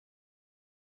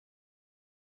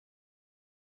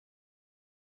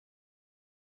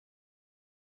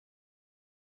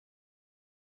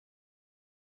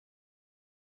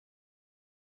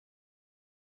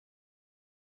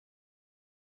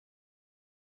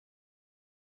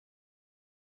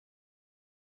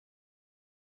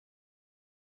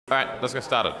All right, let's get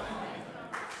started.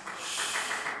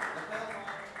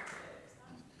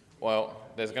 Well,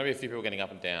 there's going to be a few people getting up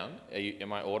and down.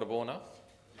 Am I audible enough?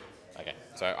 Okay,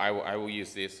 so I will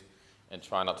use this and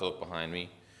try not to look behind me.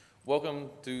 Welcome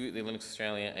to the Linux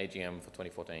Australia AGM for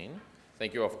 2014.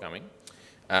 Thank you all for coming.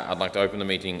 I'd like to open the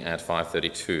meeting at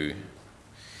 5:32.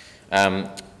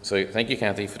 So thank you,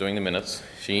 Kathy, for doing the minutes.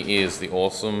 She is the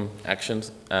awesome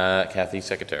Actions Kathy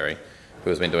Secretary, who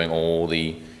has been doing all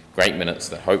the great minutes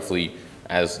that hopefully,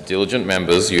 as diligent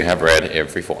members, you have read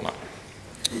every fortnight.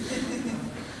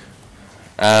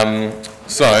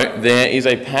 So there is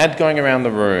a pad going around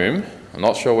the room. I'm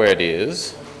not sure where it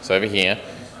is. It's over here.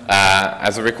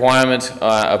 As a requirement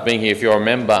of being here, if you're a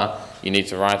member, you need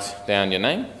to write down your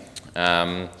name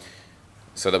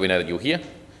so that we know that you're here.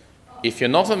 If you're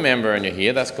not a member and you're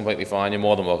here, that's completely fine. You're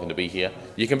more than welcome to be here.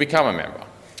 You can become a member.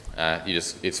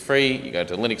 It's free. You go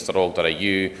to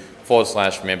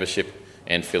linux.org.au/membership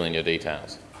and fill in your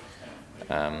details.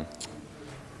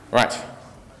 Right.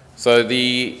 So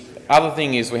the other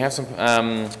thing is we have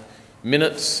some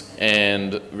minutes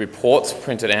and reports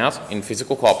printed out in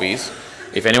physical copies.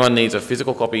 If anyone needs a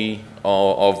physical copy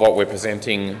of what we're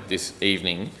presenting this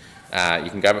evening,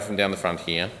 you can grab it from down the front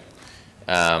here.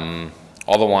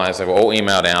 Otherwise, they were all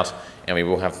emailed out, and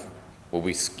we'll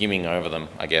be skimming over them,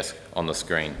 I guess, on the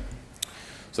screen.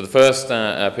 So the first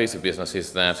piece of business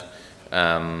is that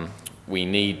we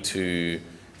need to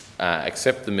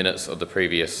accept the minutes of the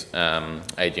previous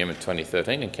AGM in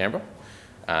 2013 in Canberra.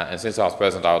 And since I was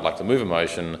present, I would like to move a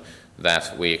motion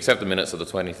that we accept the minutes of the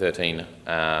 2013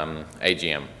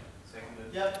 AGM.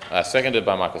 Seconded. Yep. Seconded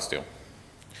by Michael Steele.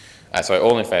 So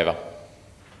all in favour?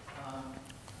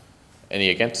 Any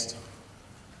against?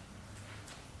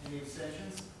 Any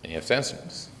abstentions? Any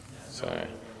abstentions? Yeah. So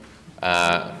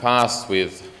passed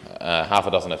with half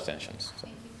a dozen abstentions.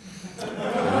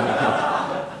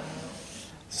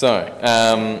 So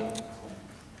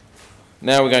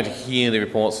now we're going to hear the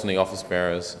reports from the office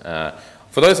bearers.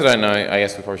 For those who don't know, I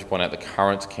guess we probably should point out the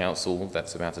current council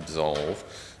that's about to dissolve.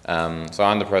 So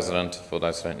I'm the president. For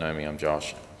those who don't know me, I'm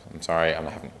Josh. I'm sorry, I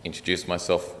haven't introduced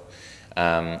myself.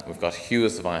 We've got Hugh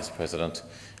as the vice president,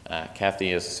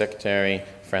 Kathy as the secretary,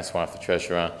 Francois the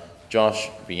treasurer, Josh,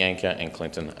 Bianca and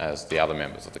Clinton as the other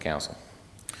members of the council.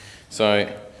 So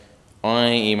I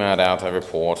emailed out a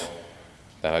report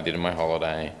that I did in my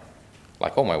holiday,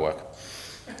 like all my work.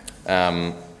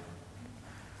 Oh,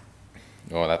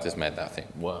 that just made that thing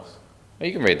worse. Well,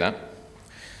 you can read that.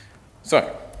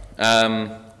 So,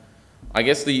 I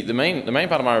guess the main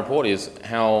part of my report is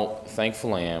how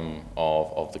thankful I am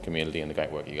of the community and the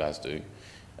great work you guys do.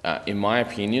 In my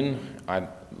opinion,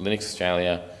 Linux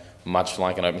Australia, much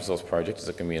like an open source project, is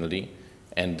a community,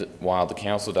 and while the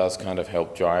council does kind of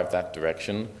help drive that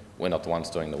direction, we're not the ones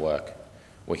doing the work.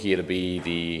 We're here to be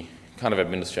the kind of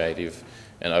administrative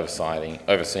and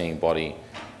overseeing body,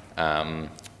 and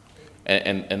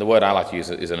the word I like to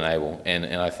use is enable,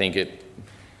 and I think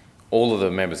all of the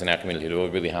members in our community do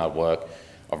really hard work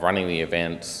of running the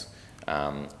events,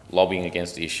 lobbying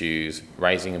against issues,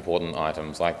 raising important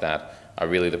items like that, are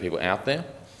really the people out there,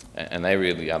 and they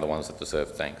really are the ones that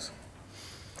deserve thanks.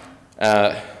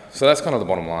 So that's kind of the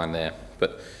bottom line there.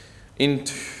 But in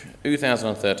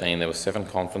 2013, there were 7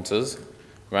 conferences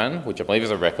run, which I believe is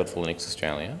a record for Linux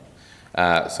Australia.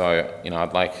 So,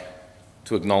 I'd like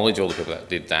to acknowledge all the people that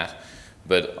did that,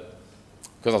 but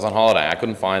because I was on holiday, I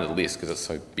couldn't find the list because it's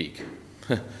so big.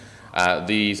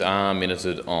 These are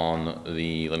minuted on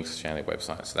the Linux Australia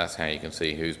website, so that's how you can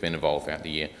see who's been involved throughout the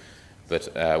year.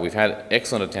 But we've had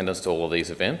excellent attendance to all of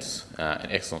these events and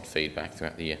excellent feedback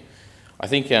throughout the year. I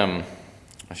think I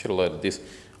should have loaded this.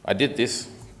 I did this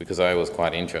because I was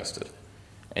quite interested,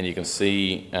 and you can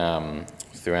see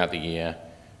throughout the year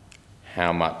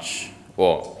how much,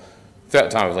 well, throughout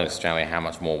the time of Linux Australia, how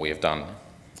much more we have done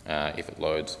if it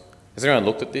loads. Has anyone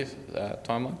looked at this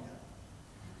timeline?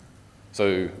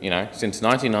 So, since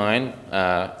 99,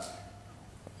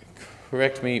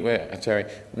 correct me, Terry,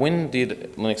 when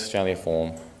did Linux Australia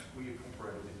form? We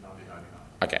incorporated in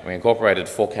 1999. Okay, we incorporated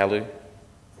for Kalu?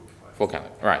 For Kalu,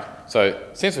 right. So,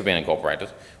 since we've been incorporated,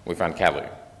 we've run Kalu,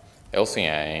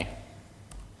 LCA,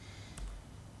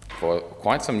 for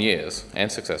quite some years, and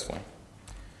successfully.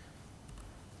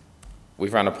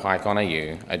 We've run a PyCon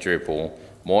AU, a Drupal,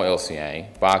 more LCA,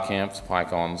 bar camps,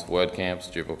 PyCons, word camps,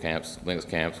 Drupal camps, Linux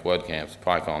camps, word camps,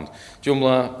 PyCons,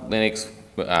 Joomla, Linux,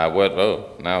 word,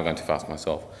 oh, now I'm going too fast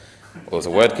myself. It was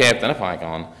a word camp, then a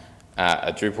PyCon,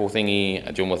 a Drupal thingy,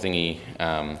 a Joomla thingy,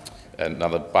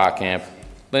 another bar camp,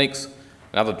 Linux,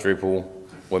 another Drupal.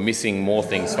 We're missing more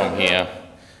things from here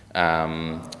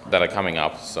that are coming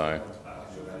up, so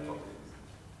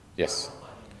yes.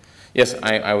 Yes,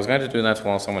 I was going to do that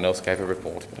while someone else gave a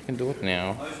report, but I can do it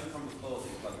now. Motion from the floor,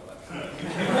 please, by the way.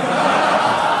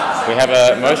 We have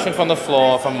a motion from the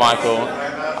floor from Michael.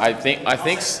 I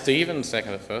think Stephen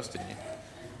seconded first, didn't you?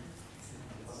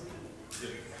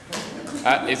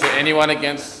 Is there anyone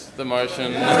against the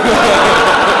motion?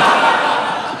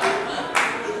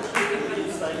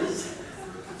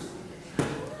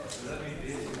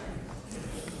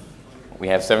 We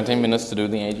have 17 minutes to do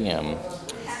the AGM. How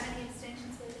many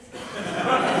abstentions were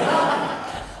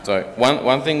this? So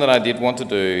one thing that I did want to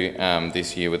do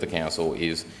this year with the council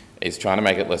is trying to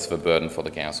make it less of a burden for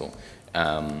the council,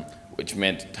 which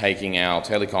meant taking our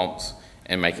telecoms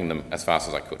and making them as fast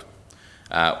as I could.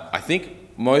 I think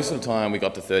most of the time we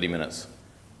got to 30 minutes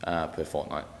per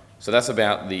fortnight. So that's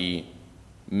about the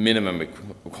minimum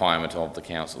requirement of the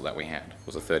council that we had,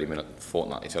 was a 30-minute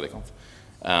fortnightly teleconf,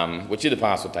 which in the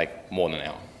past would take more than an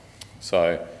hour.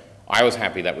 So I was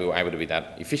happy that we were able to be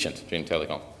that efficient during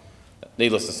telecom.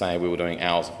 Needless to say, we were doing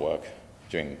hours of work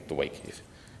during the week,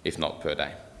 if not per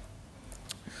day.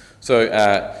 So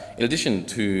in addition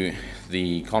to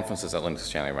the conferences that Linux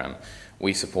Australia ran,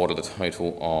 we supported a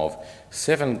total of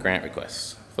 7 grant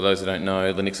requests. For those who don't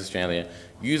know, Linux Australia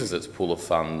uses its pool of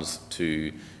funds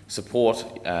to support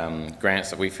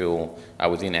grants that we feel are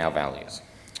within our values.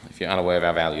 If you're unaware of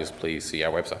our values, please see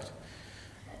our website.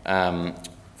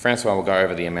 Francois will go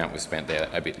over the amount we spent there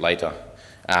a bit later.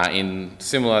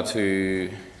 Similar to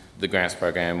the grants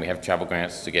program, we have travel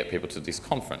grants to get people to this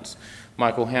conference.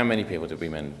 Michael, how many people did we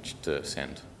manage to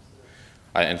send?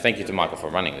 And thank you to Michael for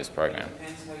running this program. It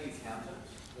depends how you count it.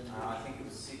 I think it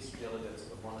was 6 delegates,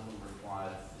 but one of them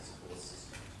required physical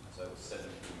assistance, so it was 7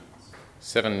 humans.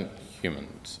 7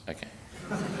 humans, okay.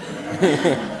 We need to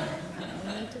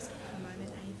promote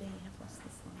AV, have lost the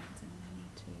slides, and we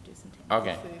need to do some technical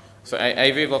Okay, food. so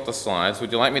AV got the slides.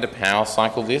 Would you like me to power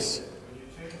cycle this? When you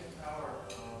change the power,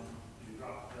 you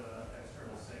drop the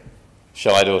external sync.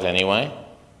 Shall I do it anyway?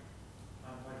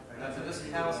 No, so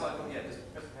just power cycle, yeah,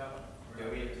 just press power. Go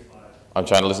in. I'm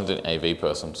trying to listen to an AV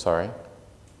person, sorry.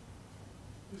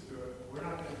 Just do it. We're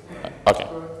not going to. Okay.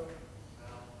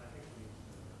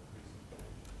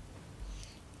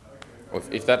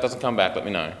 If that doesn't come back, let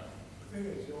me know.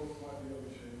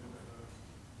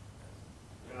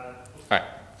 Alright.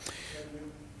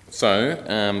 So,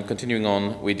 continuing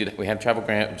on, we had travel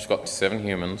grant which got 7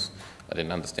 humans. I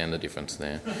didn't understand the difference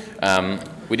there.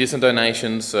 We did some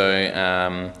donations,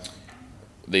 so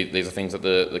these are things that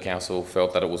the council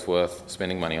felt that it was worth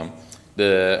spending money on.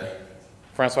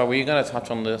 Francois, were you going to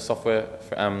touch on the software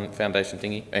foundation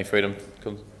thingy, freedom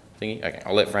thingy? Okay,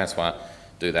 I'll let Francois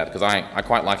do that because I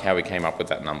quite like how we came up with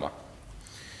that number.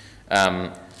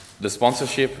 The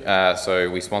sponsorship, so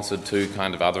we sponsored 2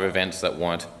 kind of other events that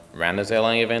weren't ran as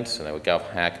LA events, so they were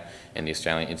GovHack and the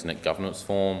Australian Internet Governance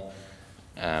Forum.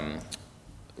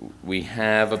 We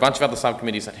have a bunch of other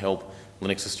subcommittees that help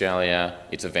Linux Australia,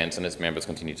 its events and its members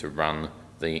continue to run.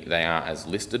 They are as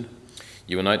listed.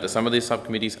 You will note that some of these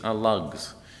subcommittees are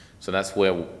lugs. So that's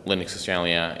where Linux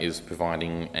Australia is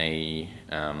providing a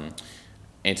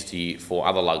entity for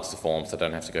other lugs to form so they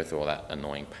don't have to go through all that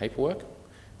annoying paperwork.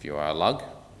 If you are a lug,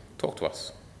 talk to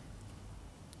us.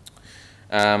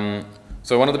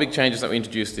 So one of the big changes that we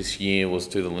introduced this year was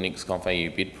to the Linux.conf.au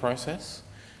bid process.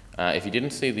 If you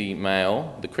didn't see the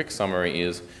mail, the quick summary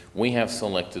is we have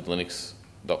selected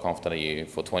Linux.conf.au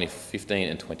for 2015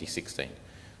 and 2016.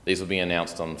 These will be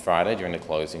announced on Friday during the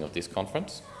closing of this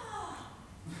conference.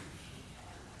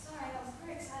 Sorry, I was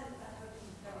very excited about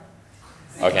opening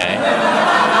the door. Okay.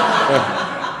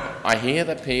 I hear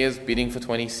that Pia's bidding for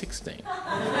 2016.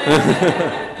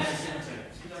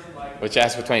 Which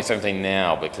asked for 2017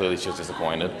 now, but clearly she was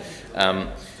disappointed. Delayed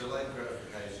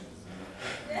gratification.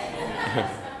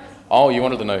 Oh, you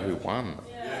wanted to know who won?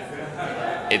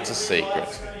 It's a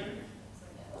secret.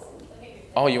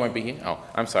 Oh, you won't be here? Oh,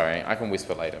 I'm sorry. I can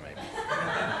whisper later, maybe.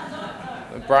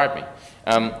 Bribe me.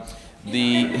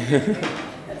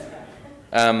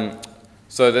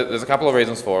 So there's a couple of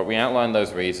reasons for it. We outlined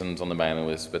those reasons on the mailing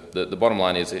list, but the bottom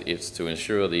line is it's to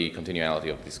ensure the continuality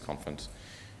of this conference,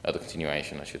 the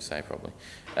continuation, I should say, probably.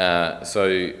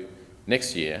 So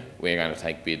next year, we're going to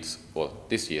take bids, or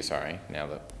this year, sorry, now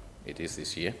that it is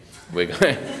this year, we're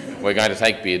going to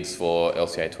take bids for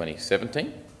LCA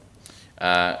 2017.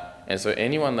 And so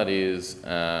anyone that is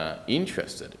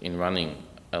interested in running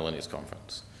a Linux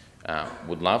conference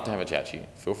would love to have a chat to you.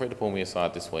 Feel free to pull me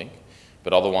aside this week.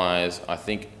 But otherwise, I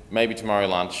think maybe tomorrow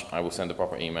lunch, I will send a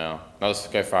proper email. No, let's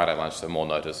go Friday lunch, so more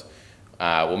notice.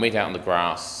 We'll meet out on the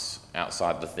grass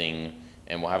outside the thing,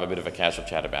 and we'll have a bit of a casual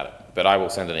chat about it. But I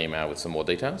will send an email with some more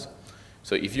details.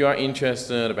 So if you are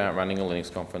interested about running a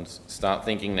Linux conference, start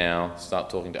thinking now, start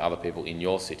talking to other people in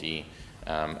your city,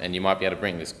 and you might be able to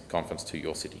bring this conference to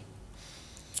your city.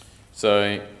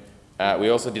 So we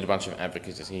also did a bunch of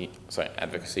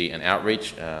advocacy and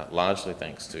outreach, largely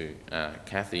thanks to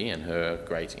Kathy and her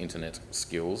great internet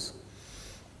skills.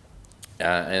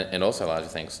 And also largely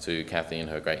thanks to Kathy and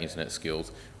her great internet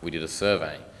skills, we did a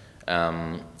survey.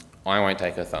 I won't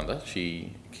take her thunder.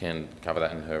 She can cover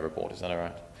that in her report. Is that all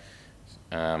right?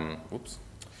 Oops.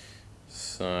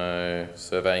 So,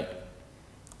 survey.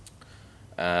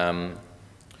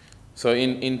 So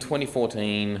in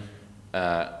 2014,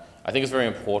 I think it's very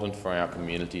important for our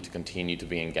community to continue to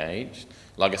be engaged.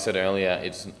 Like I said earlier,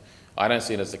 I don't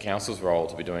see it as the council's role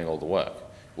to be doing all the work.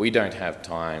 We don't have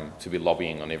time to be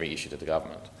lobbying on every issue to the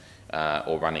government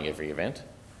or running every event.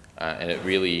 And it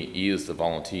really is the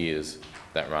volunteers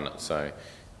that run it. So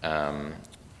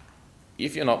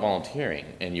if you're not volunteering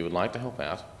and you would like to help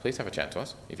out, please have a chat to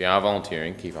us. If you are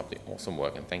volunteering, keep up the awesome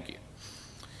work and thank you.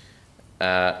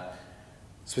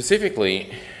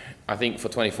 Specifically, I think for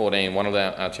 2014, one of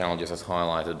our challenges as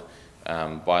highlighted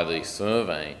by the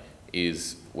survey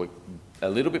is we're a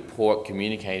little bit poor at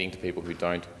communicating to people who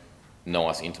don't know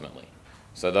us intimately.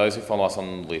 So those who follow us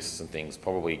on lists and things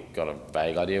probably got a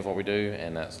vague idea of what we do,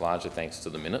 and that's largely thanks to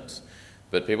the minutes.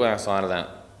 But people outside of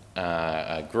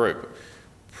that group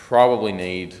probably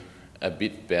need a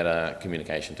bit better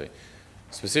communication too.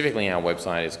 Specifically, our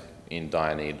website is in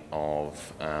dire need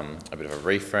of a bit of a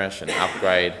refresh and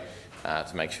upgrade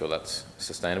to make sure that's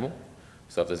sustainable.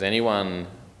 So if there's anyone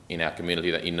in our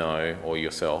community that you know or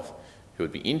yourself who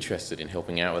would be interested in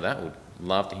helping out with that, we'd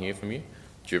love to hear from you.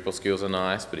 Drupal skills are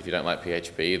nice, but if you don't like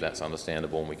PHP, that's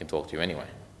understandable and we can talk to you anyway.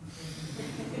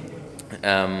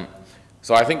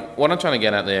 So I think what I'm trying to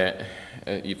get at there,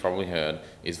 you've probably heard,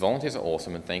 is volunteers are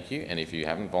awesome and thank you, and if you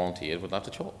haven't volunteered, we'd love to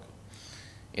talk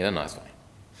in a nice way.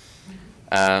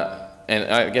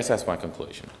 And I guess that's my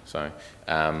conclusion. So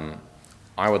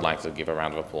I would like to give a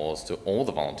round of applause to all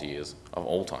the volunteers of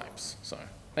all types. So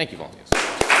thank you, volunteers.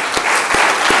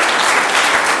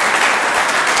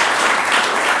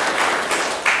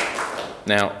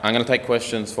 Now, I'm going to take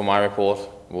questions for my report.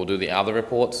 We'll do the other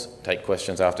reports, take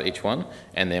questions after each one,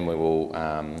 and then we will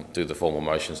do the formal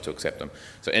motions to accept them.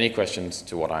 So any questions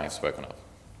to what I have spoken of?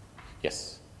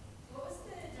 Yes? What was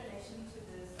the donation to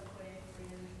the software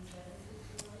freedom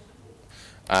services in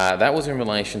relation to? That was in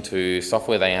relation to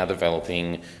software they are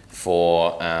developing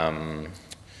for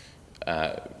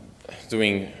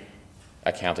doing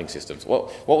accounting systems.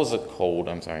 What was it called?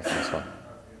 I'm sorry for this one.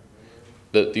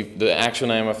 The actual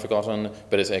name I've forgotten,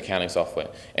 but it's accounting software.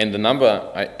 And the number,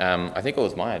 I think it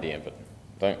was my idea, but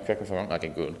don't correct me if I'm wrong. Okay,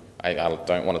 good. I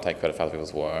don't want to take credit for other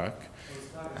people's work.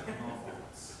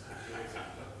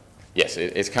 Yes,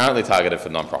 it's currently targeted for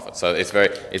non-profits. So it's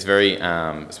very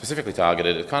specifically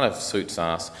targeted. It kind of suits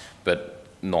us, but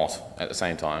not at the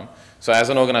same time. So as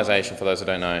an organisation, for those who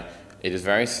don't know, it is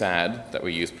very sad that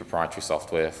we use proprietary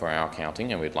software for our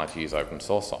accounting and we'd like to use open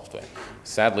source software.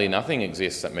 Sadly, nothing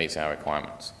exists that meets our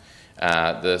requirements.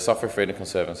 The Software Freedom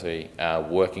Conservancy are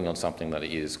working on something that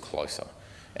is closer,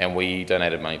 and we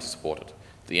donated money to support it.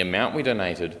 The amount we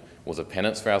donated was a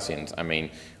penance for our sins. I mean,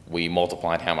 we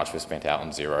multiplied how much we spent out on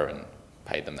Xero and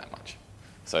paid them that much.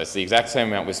 So it's the exact same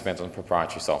amount we spent on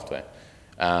proprietary software.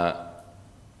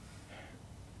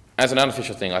 As an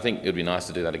unofficial thing, I think it would be nice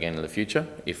to do that again in the future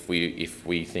if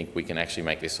we think we can actually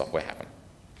make this software happen.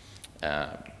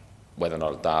 Whether or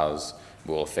not it does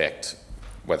will affect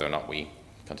whether or not we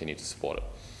continue to support it.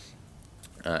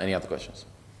 Any other questions?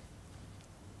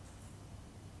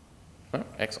 Oh,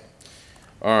 excellent.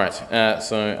 All right,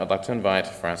 so I'd like to invite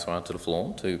Francois to the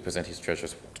floor to present his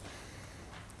treasurer's report.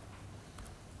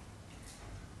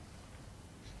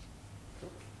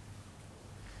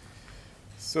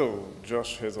 So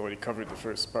Josh has already covered the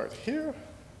first part here.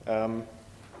 So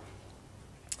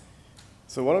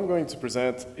what I'm going to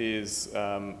present is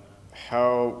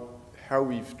how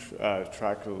we've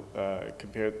tracked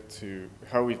compared to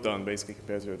how we've done basically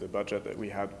compared to the budget that we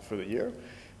had for the year.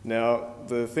 Now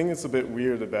the thing that's a bit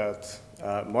weird about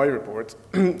my report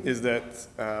is that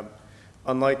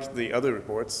unlike the other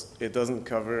reports, it doesn't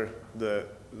cover the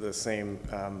same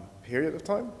period of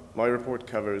time. My report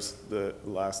covers the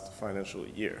last financial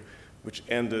year, which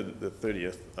ended the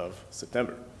 30th of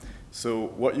September. So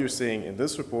what you're seeing in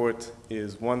this report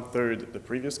is 1/3 the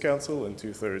previous council and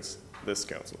 2/3 this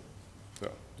council. So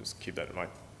just keep that in mind.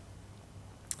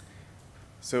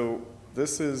 So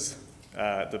this is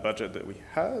the budget that we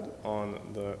had on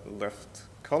the left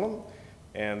column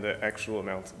and the actual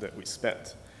amount that we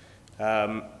spent.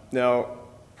 Now,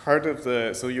 part of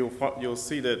the, so you'll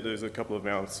see that there's a couple of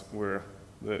amounts where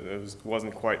it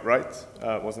wasn't quite right,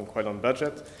 wasn't quite on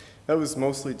budget. That was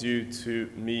mostly due to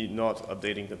me not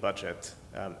updating the budget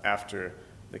after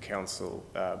the council,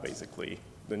 basically,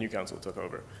 the new council took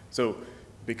over. So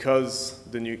because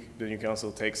the new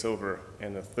council takes over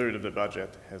and a third of the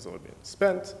budget has already been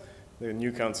spent, the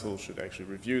new council should actually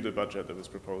review the budget that was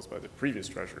proposed by the previous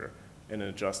treasurer and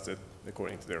adjust it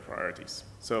according to their priorities.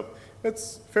 So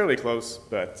it's fairly close,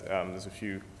 but there's a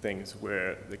few things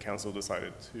where the council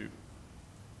decided to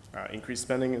increase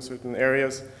spending in certain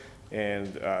areas,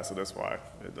 and so that's why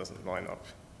it doesn't line up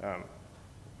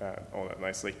all that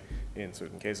nicely in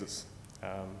certain cases.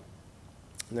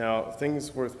 Now,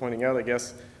 things worth pointing out, I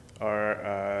guess,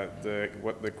 are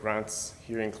what the grants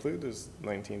here include is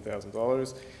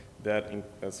 $19,000.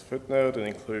 That's a footnote. It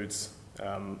includes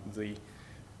the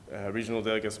Regional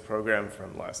Delegates Program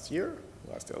from last year,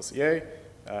 last LCA,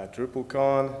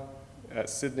 DrupalCon,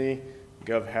 Sydney,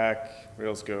 GovHack,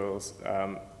 Rails Girls,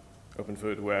 Open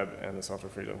Food Web, and the Software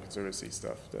Freedom Conservancy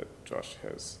stuff that Josh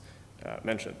has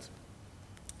mentioned.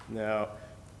 Now,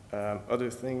 other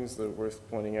things that are worth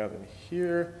pointing out in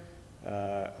here,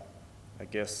 I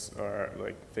guess, are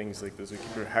like things like the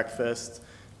Zookeeper Hackfest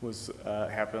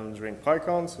happened during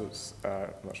PyCon, so it's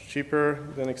much cheaper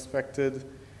than expected.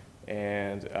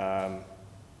 And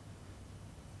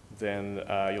then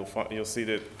you'll see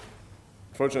that,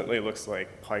 fortunately, it looks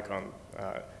like PyCon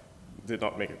did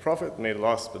not make a profit, made a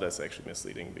loss, but that's actually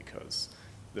misleading because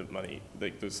the money,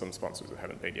 there's some sponsors that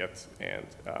haven't paid yet, and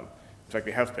in fact,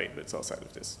 they have paid, but it's outside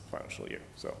of this financial year.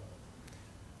 So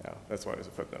that's why there's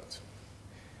a footnote.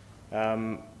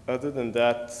 Other than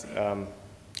that,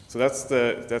 so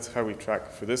that's how we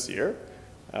track for this year.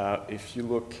 If you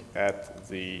look at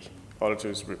the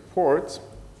auditor's report,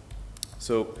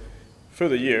 so for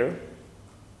the year,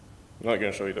 I'm not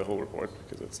going to show you the whole report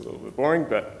because it's a little bit boring,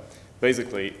 but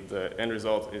basically the end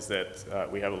result is that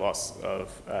we have a loss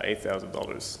of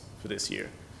 $8,000 for this year,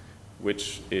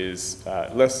 which is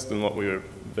less than what we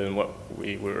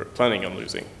were planning on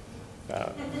losing.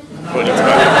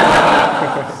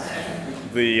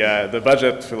 The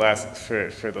budget for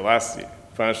the last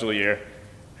financial year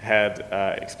had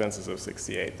expenses of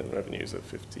 68 and revenues of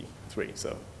 53.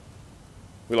 So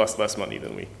we lost less money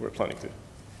than we were planning to,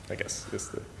 I guess, is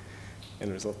the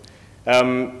end result.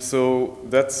 So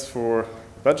that's for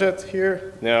budget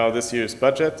here. Now this year's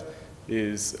budget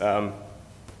is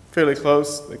fairly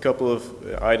close. A couple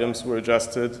of items were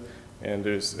adjusted, and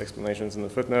there's explanations in the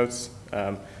footnotes.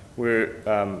 We're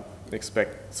going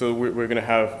to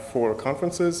have 4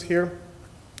 conferences here.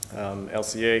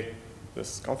 LCA,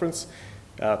 this conference,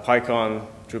 PyCon,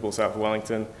 Drupal South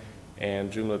Wellington,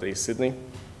 and Joomla Day Sydney.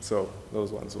 So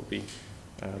those ones will be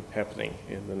happening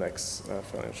in the next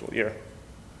financial year.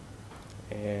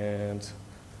 And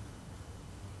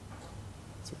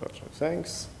that's a bunch of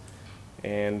thanks.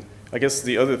 And I guess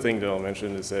the other thing that I'll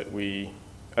mention is that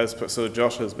so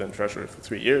Josh has been treasurer for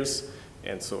 3 years,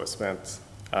 and so I spent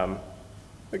a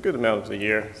good amount of the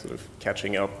year sort of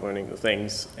catching up, learning the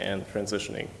things, and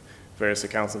transitioning various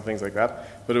accounts and things like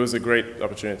that. But it was a great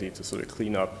opportunity to sort of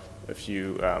clean up a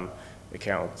few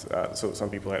accounts. So some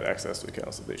people had access to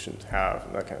accounts that they shouldn't have,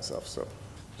 and that kind of stuff. So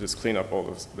just clean up all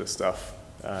this stuff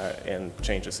and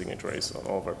change the signatories on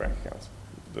all of our bank accounts,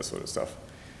 this sort of stuff.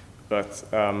 But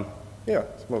yeah,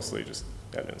 it's mostly just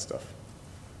admin stuff.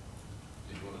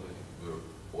 Did you want to do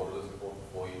the auditor's report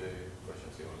before you do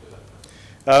questions? You want to do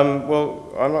that?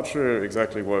 Well, I'm not sure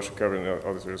exactly what I should cover in the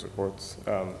auditor's reports.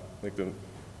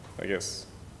 I guess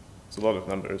it's a lot of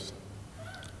numbers,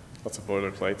 lots of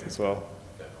boilerplate as well.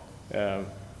 I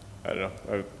don't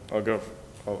know.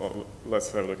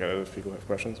 Let's have a look at it if people have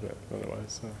questions, but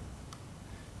otherwise.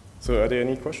 So are there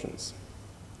any questions?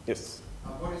 Yes?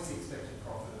 What is the expected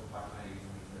profit of PyCon AU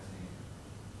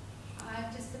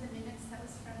 2013? Just for the minutes, that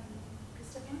was from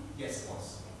Christopher? Yes, it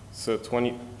was. So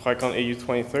PyCon AU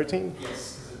 2013?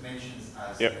 Yes, because it mentions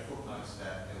as Yep. a footnote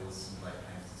that there was some late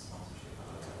payments and sponsorship. I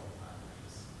don't know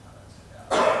how that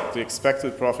turned out. The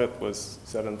expected profit was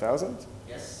 7,000,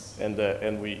 Yes. and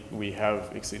we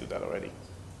have exceeded that already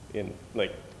in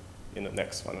the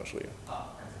next financial year.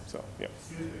 Fantastic. So yeah.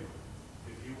 Excuse me,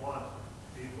 if you want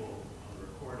people on the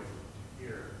recording to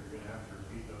hear, you're going to have to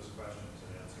repeat those questions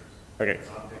and answers. Okay.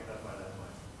 So I'll take that by that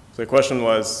point. So the question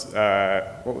was,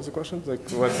 what was the question? Like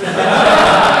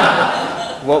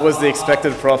what was the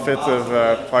expected profit of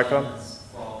PyCon?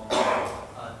 From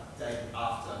date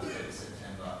after 3rd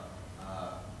September,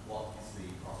 what is the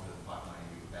profit of PyCon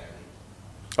AU daily?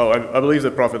 Oh, I believe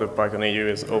the profit of PyCon AU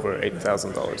is over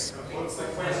 $8,000. What's the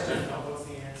question? What's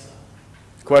the answer?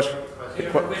 Question?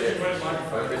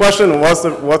 question was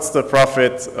what's the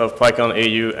profit of PyCon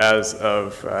AU as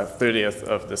of 30th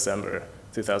of December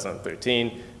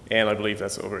 2013, and I believe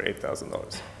that's over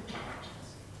 $8,000.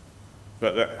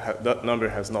 But that number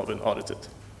has not been audited.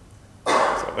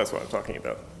 So that's what I'm talking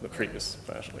about, the previous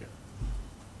financial year.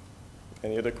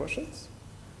 Any other questions?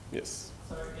 Yes.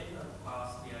 So in the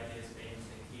past, the idea has been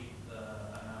to keep the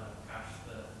amount of cash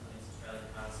that Linux Australia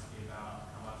has to be about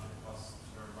how much it costs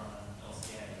to run an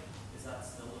LCA. Is that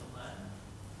still the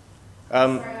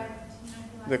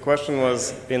plan? The question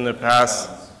was, in the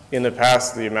past,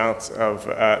 the amount of,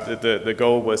 the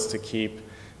goal was to keep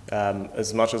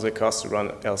as much as it costs to run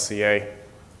LCA,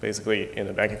 basically in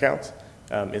a bank account.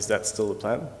 Is that still the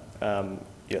plan?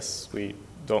 Yes, we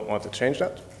don't want to change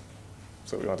that.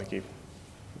 So we want to keep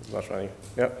as much money.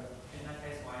 Yep. In that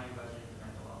case, why are you budgeting for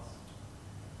mental loss?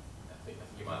 I think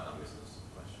you might have misunderstood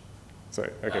the question.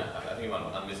 Sorry, okay. I think you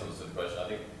might have misunderstood the question. I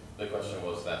think the question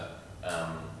was that,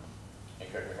 and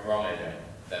correct me if I'm wrong, AJ,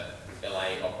 that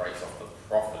LA operates off the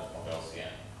profit of LCA.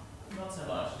 Not so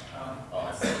much. Oh,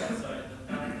 I see. So the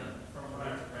fact that from what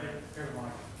I've read,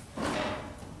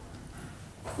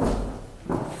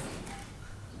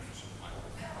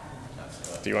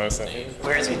 Do you want to say?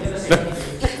 Where is he? No,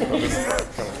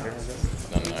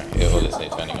 it'll just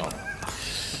need turning on.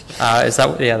 Is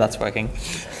that, yeah, that's working.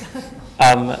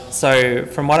 So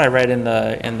from what I read in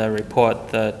the report,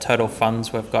 the total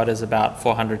funds we've got is about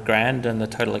 400 grand, and the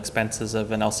total expenses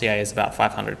of an LCA is about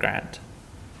 500 grand.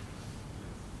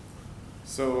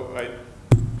 So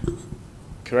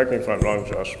correct me if I'm wrong,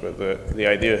 Josh, but the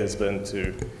idea has been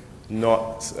to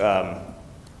not,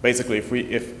 basically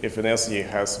if an LCA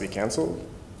has to be cancelled,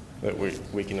 that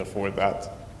we can afford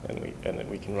that, and then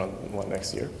we can run one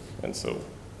next year. And so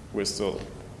we're still.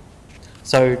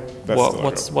 So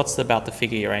what's about the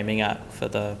figure you're aiming at for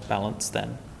the balance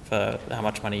then, for how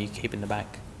much money you keep in the bank?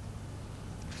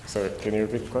 Sorry, can you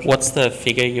repeat the question? What's the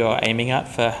figure you're aiming at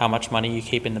for how much money you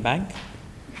keep in the bank?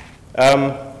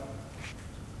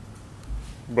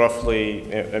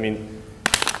 Roughly, I mean,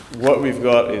 what we've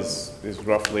got is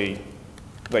roughly,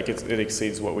 like it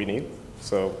exceeds what we need.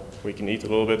 So we can eat a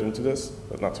little bit into this,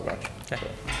 but not too much. Okay. So,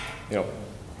 you know,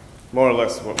 more or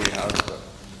less what we have. But.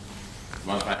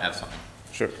 Mind if I add something?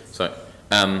 Sure. So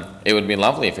it would be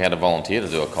lovely if we had a volunteer to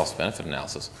do a cost-benefit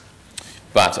analysis.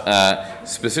 But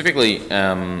specifically,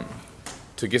 to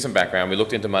give some background, we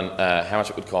looked into how much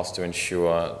it would cost to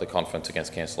insure the conference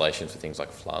against cancellations for things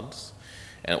like floods.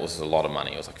 And it was a lot of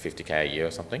money. It was like $50K a year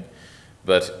or something.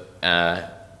 But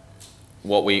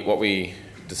what we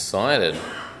decided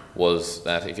was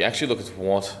that if you actually look at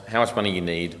how much money you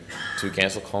need to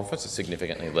cancel a conference, it's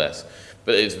significantly less.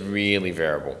 But it's really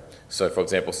variable. So for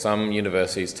example, some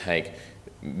universities take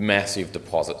massive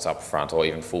deposits up front or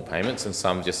even full payments, and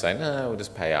some just say, no, we'll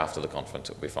just pay after the conference,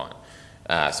 it'll be fine.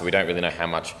 So we don't really know how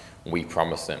much we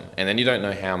promise them. And then you don't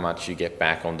know how much you get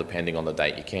back depending on the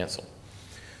date you cancel.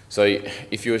 So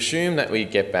if you assume that we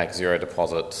get back zero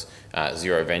deposits,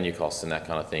 zero venue costs and that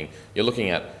kind of thing, you're looking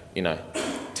at, you know,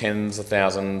 tens of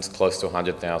thousands, close to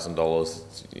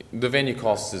 $100,000. The venue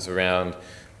cost is around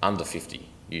under 50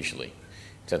 usually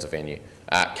in terms of venue.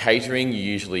 Catering, you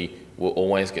usually will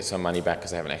always get some money back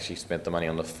because they haven't actually spent the money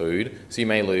on the food. So you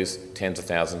may lose tens of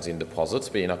thousands in deposits,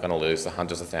 but you're not going to lose the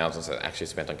hundreds of thousands that actually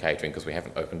spent on catering because we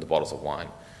haven't opened the bottles of wine.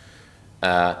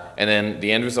 And then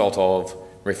the end result of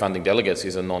refunding delegates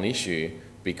is a non-issue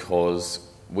because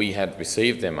we had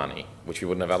received their money, which we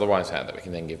wouldn't have otherwise had, that we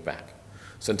can then give back.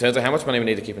 So in terms of how much money we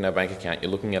need to keep in our bank account,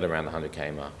 you're looking at around the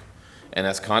 100K mark. And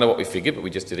that's kind of what we figured, but we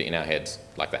just did it in our heads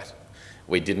like that.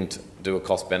 We didn't do a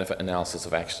cost-benefit analysis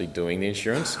of actually doing the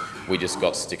insurance. We just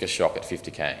got sticker shock at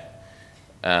 50K.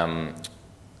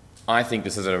 I think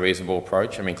this is a reasonable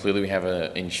approach. I mean, clearly we have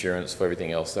insurance for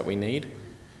everything else that we need.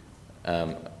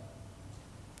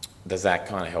 Does that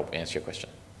kind of help answer your question?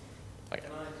 Okay.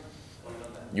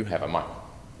 You have a mic.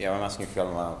 Yeah, I'm asking if you're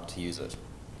allowed to use it.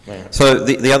 Yeah. So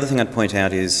the other thing I'd point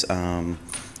out is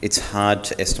it's hard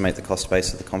to estimate the cost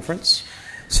base of the conference.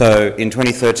 So in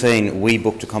 2013, we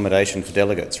booked accommodation for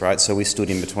delegates, right? So we stood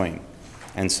in between.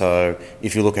 And so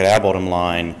if you look at our bottom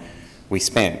line, we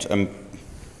spent,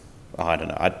 I don't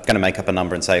know, I'm going to make up a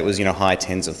number and say it was, you know, high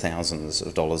tens of thousands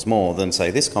of dollars more than, say,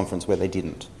 this conference where they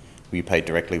didn't. We paid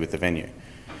directly with the venue.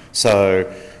 So,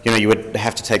 you know, you would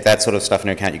have to take that sort of stuff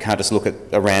into account. You can't just look at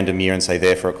a random year and say,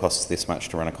 therefore, it costs this much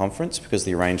to run a conference, because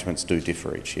the arrangements do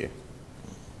differ each year.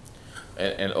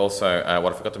 And also,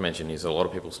 what I forgot to mention is a lot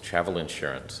of people's travel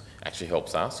insurance actually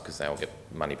helps us because they'll get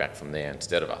money back from there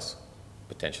instead of us,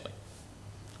 potentially.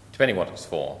 Depending what it's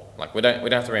for. Like, we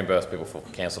don't have to reimburse people for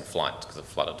cancelled flights because it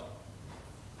flooded.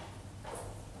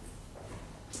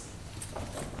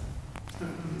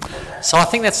 So I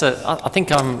think I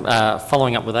think I'm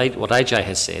following up with what AJ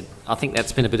has said. I think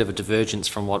that's been a bit of a divergence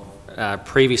from what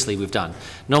previously we've done.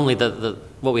 Normally,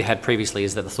 what we had previously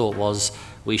is that the thought was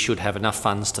we should have enough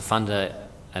funds to fund an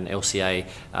LCA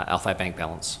Alpha Bank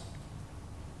balance.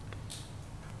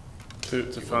 To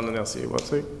fund an LCA, what,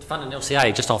 sorry? To fund an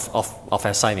LCA just off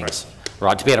our savings,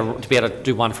 right? To be able to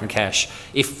do one from cash.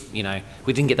 If we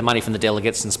didn't get the money from the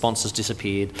delegates and sponsors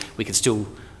disappeared, we could still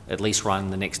at least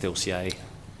run the next LCA.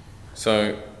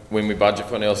 So when we budget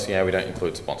for an LCA, we don't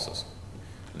include sponsors.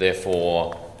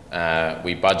 Therefore,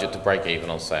 we budget to break even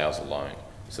on sales alone.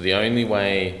 So the only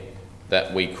way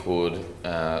that we could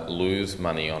lose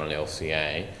money on an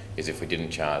LCA is if we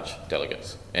didn't charge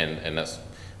delegates, and that's,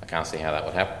 I can't see how that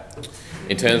would happen.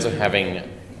 In terms of having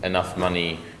enough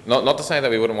money, not to say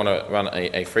that we wouldn't want to run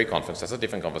a free conference, that's a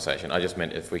different conversation. I just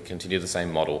meant if we continue the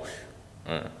same model,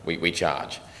 we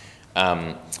charge.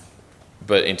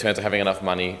 But in terms of having enough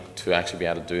money to actually be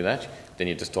able to do that, then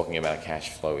you're just talking about a cash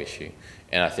flow issue.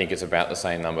 And I think it's about the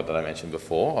same number that I mentioned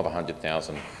before of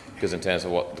 100,000, because in terms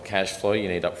of what the cash flow you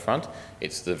need up front,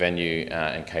 it's the venue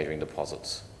and catering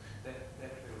deposits. That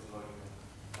feels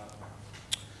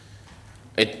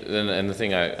like And the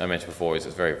thing I mentioned before is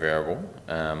it's very variable.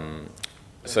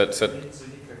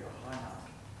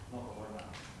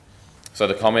 So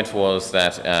the comment was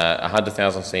that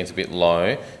 100,000 seems a bit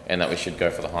low and that we should go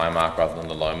for the high mark rather than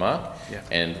the low mark. Yeah.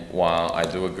 And while I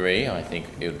do agree, I think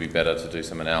it would be better to do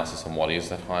some analysis on what is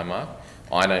that high mark.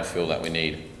 I don't feel that we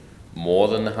need more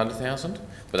than the 100,000,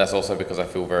 but that's also because I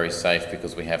feel very safe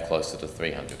because we have closer to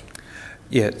 300.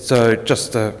 Yeah, so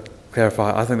just to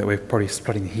clarify, I think that we're probably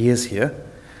splitting hairs here,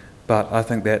 but I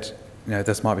think that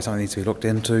this might be something that needs to be looked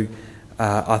into.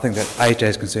 I think that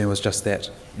AJ's concern was just that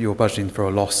you're budgeting for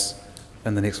a loss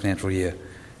in the next financial year,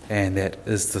 and that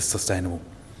is sustainable.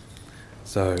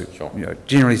 So, sure.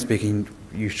 Generally speaking,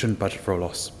 you shouldn't budget for a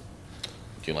loss.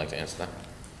 Would you like to answer that?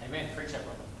 Amen. Preach that,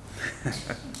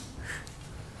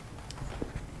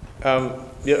 brother.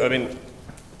 Yeah, I mean,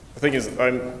 the thing is,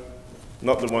 I'm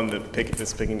not the one that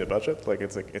is picking the budget. Like,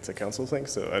 it's a council thing,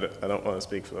 so I don't want to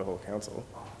speak for the whole council.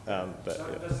 But yeah.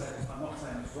 I'm not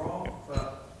saying it's wrong,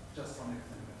 but just something to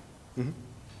think about.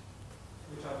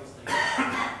 Which obviously.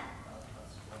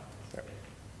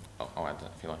 I'll add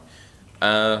that if you like.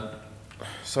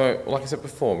 So, like I said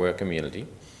before, we're a community,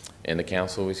 and the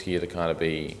council is here to kind of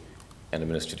be an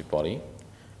administrative body.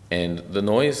 And the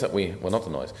noise that not the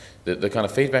noise, the kind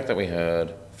of feedback that we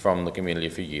heard from the community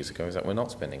a few years ago is that we're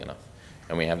not spending enough.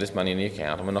 And we have this money in the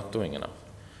account and we're not doing enough.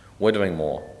 We're doing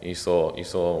more. You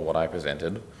saw what I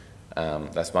presented.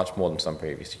 That's much more than some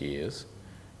previous years.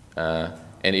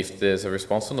 And if there's a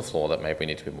response on the floor that maybe we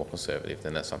need to be more conservative,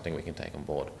 then that's something we can take on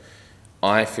board.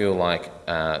 I feel like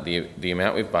the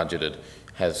amount we've budgeted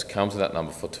has come to that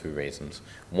number for two reasons.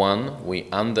 One, we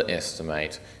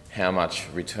underestimate how much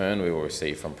return we will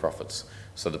receive from profits.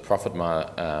 So the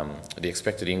the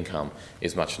expected income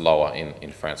is much lower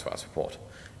in Francois' report.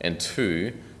 And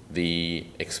two, the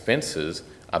expenses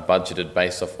are budgeted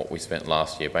based off what we spent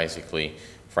last year. Basically,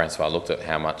 Francois looked at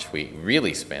how much we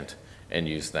really spent and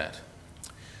used that.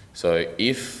 So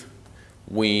if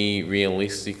we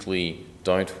realistically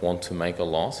don't want to make a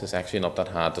loss, it's actually not that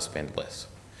hard to spend less.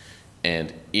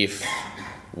 And if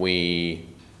we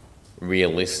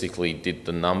realistically did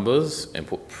the numbers and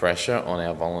put pressure on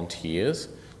our volunteers,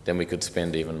 then we could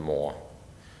spend even more.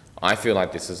 I feel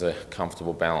like this is a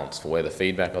comfortable balance for where the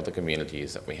feedback of the community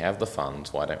is that we have the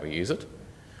funds, why don't we use it?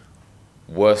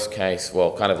 Worst case,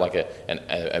 well, kind of like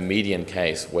a median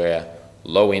case where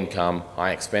low income,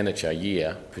 high expenditure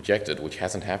year projected, which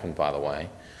hasn't happened by the way,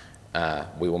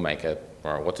 we will make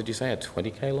what did you say, a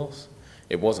 20k loss?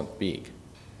 It wasn't big.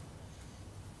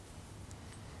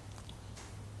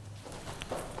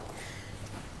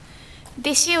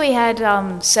 This year we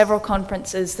had several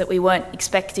conferences that we weren't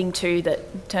expecting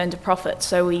that turned a profit,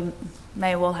 so we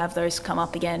may well have those come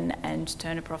up again and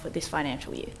turn a profit this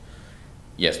financial year.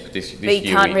 Yes, but this But you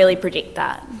year can't really predict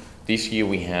that. This year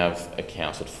we have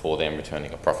accounted for them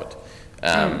returning a profit,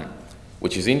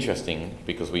 which is interesting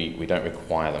because we don't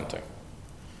require them to.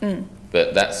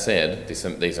 But that said,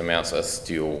 these amounts are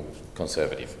still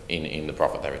conservative in the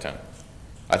profit they return.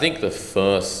 I think the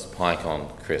first PyCon,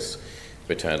 Chris,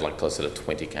 returned like closer to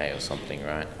 20k or something,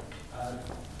 right?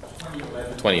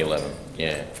 2011. 2011,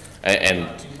 yeah. And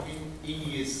in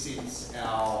years since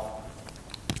our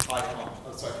PyCon,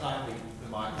 sorry, can I have the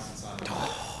mic since I'm...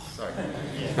 Sorry.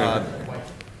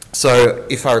 So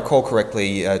if I recall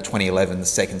correctly, 2011, the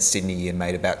second Sydney year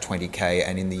made about 20k,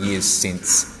 and in the years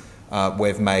since,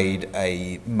 we've made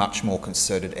a much more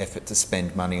concerted effort to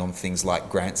spend money on things like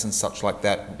grants and such like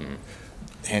that,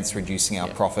 hence reducing our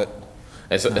profit.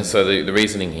 And so the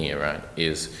reasoning here, right,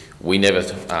 is we never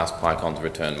asked PyCon to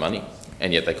return money,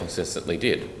 and yet they consistently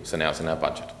did. So now it's in our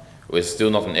budget. There's still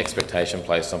not an expectation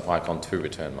placed on PyCon to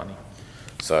return money.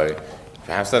 So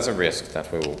perhaps there's a risk that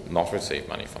we will not receive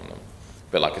money from them.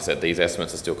 But like I said, these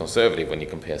estimates are still conservative when you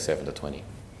compare 7 to 20.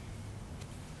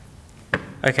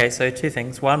 Okay, so two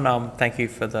things. One, thank you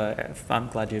for I'm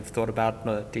glad you've thought about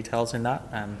the details in that,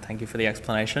 and thank you for the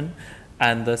explanation.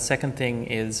 And the second thing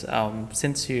is,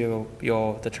 since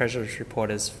the Treasurer's report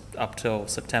is up till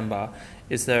September,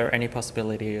 is there any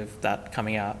possibility of that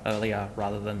coming out earlier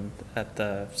rather than at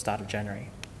the start of January?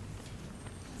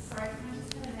 Sorry, can I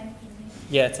just get a name from you?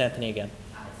 Yeah, it's Anthony again.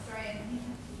 Sorry, Anthony.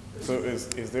 So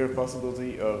is there a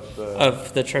possibility of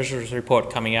the Treasurer's report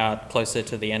coming out closer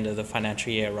to the end of the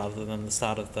financial year rather than the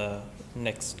start of the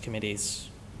next committee's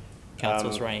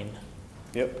council's reign?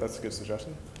 Yep, that's a good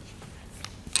suggestion.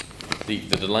 The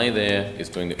delay there is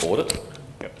doing the audit.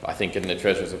 Yep. I think getting the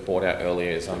Treasurer's report out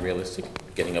earlier is unrealistic.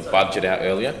 Getting a budget out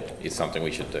earlier is something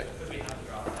we should do.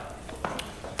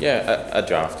 Yeah, a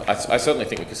draft. I certainly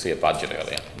think we could see a budget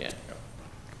earlier, yeah.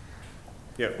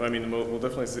 Yeah, well, I mean, we'll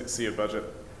definitely see a budget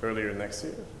earlier next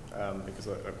year, because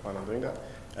I plan on doing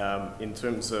that. In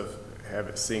terms of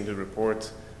seeing the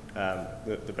report,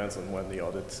 that depends on when the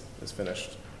audit is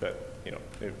finished, but, you know,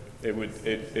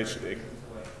 it should...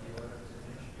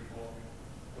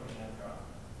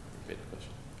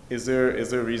 Is there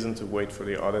a reason to wait for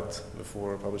the audit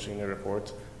before publishing the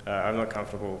report? I'm not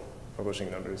comfortable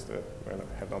publishing numbers that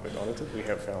have not been audited. We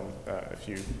have found a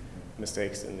few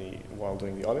mistakes while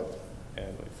doing the audit,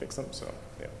 and we fixed them, so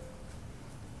yeah.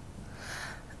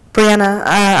 Brianna,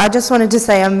 I just wanted to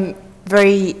say I'm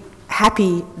very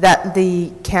happy that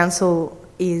the council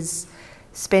is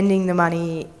spending the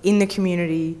money in the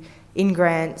community, in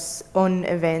grants, on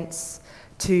events,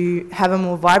 to have a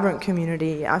more vibrant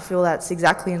community. I feel that's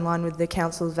exactly in line with the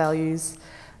council's values,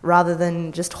 rather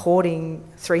than just hoarding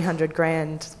 300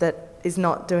 grand that is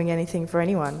not doing anything for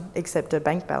anyone except a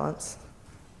bank balance.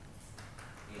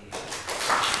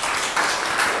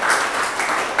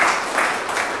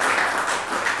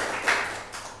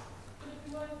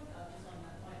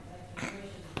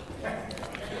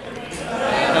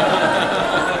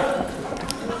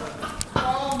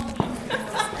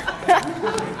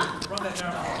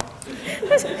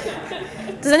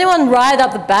 Does anyone right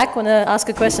up the back want to ask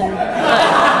a question?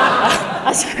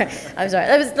 I'm sorry.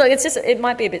 It's just, it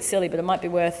might be a bit silly, but it might be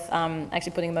worth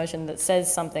actually putting a motion that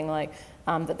says something like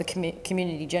that the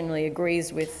community generally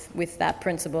agrees with that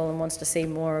principle and wants to see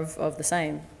more of the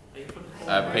same.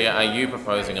 Pia, are you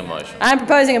proposing a motion? I'm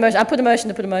proposing a motion. I put a motion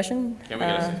to put a motion. Can we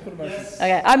get a second? Yes.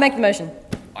 Okay, I make the motion.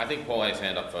 I think Paul had his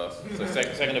hand up first. So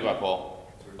seconded by Paul.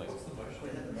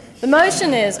 The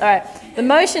motion is, all right, the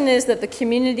motion is that the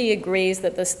community agrees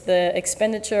that the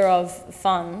expenditure of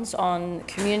funds on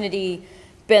community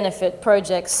benefit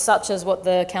projects, such as what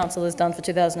the council has done for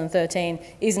 2013,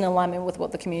 is in alignment with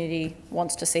what the community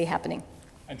wants to see happening.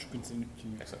 And should continue.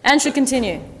 And should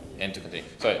continue. And to continue.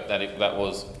 So that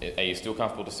was, are you still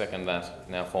comfortable to second that,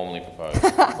 now formally proposed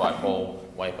by Paul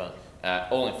Waper?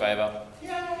 All in favour?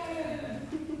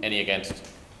 Any against?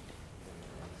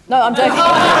 No, I'm joking.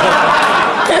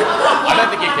 I don't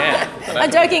think you can.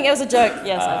 I'm joking, it was a joke,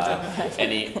 yes. I'm joking.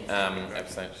 Any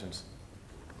abstentions?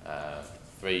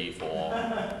 3,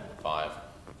 4, 5.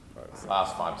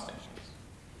 Last 5 abstentions.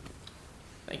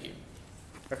 Thank you.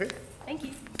 Okay. Thank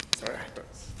you. Sorry.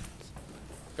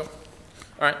 Cool.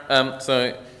 All right,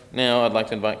 so now I'd like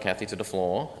to invite Kathy to the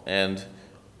floor, and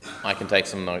I can take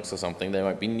some notes or something. They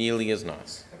won't be nearly as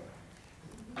nice.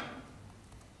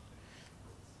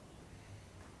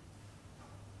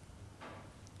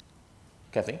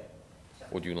 Kathy,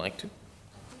 would you like to?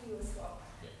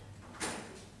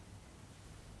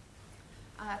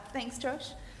 Thanks,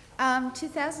 Josh.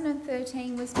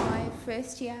 2013 was my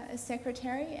first year as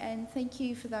Secretary, and thank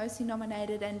you for those who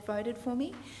nominated and voted for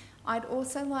me. I'd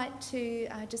also like to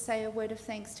just say a word of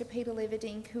thanks to Peter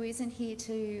Leverdink, who isn't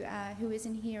here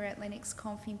at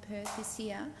Linux.conf in Perth this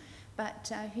year, but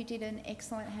who did an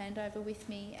excellent handover with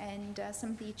me, and some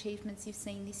of the achievements you've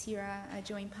seen this year are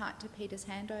due in part to Peter's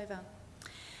handover.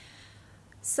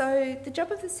 So the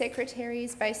job of the Secretary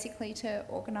is basically to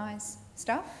organise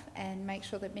stuff and make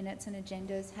sure that minutes and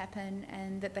agendas happen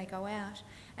and that they go out.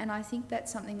 And I think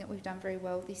that's something that we've done very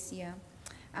well this year.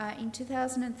 In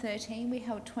 2013, we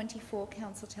held 24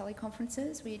 council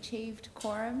teleconferences. We achieved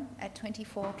quorum at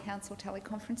 24 council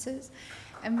teleconferences,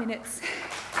 and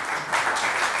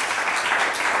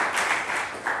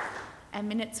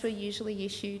minutes were usually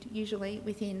issued,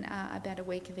 within about a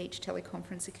week of each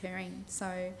teleconference occurring.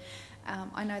 So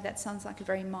I know that sounds like a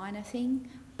very minor thing,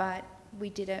 but we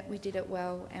did it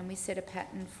well, and we set a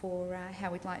pattern for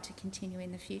how we'd like to continue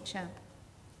in the future.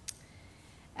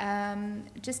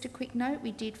 Just a quick note,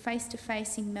 we did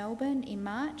face-to-face in Melbourne in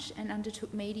March and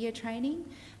undertook media training,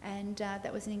 and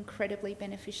that was an incredibly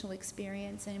beneficial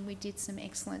experience, and we did some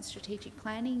excellent strategic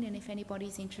planning, and if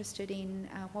anybody's interested in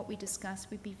what we discussed,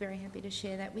 we'd be very happy to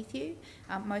share that with you.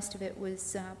 Most of it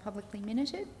was publicly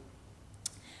minuted.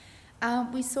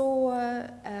 We saw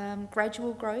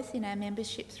gradual growth in our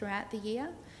membership throughout the year.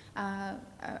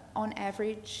 On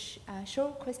average, sure,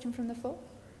 question from the floor?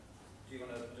 Do you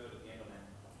want to do it at the end or now?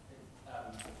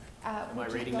 Am I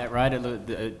reading that right?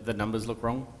 The numbers look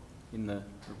wrong in the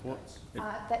report?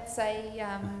 That's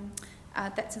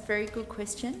a very good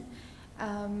question.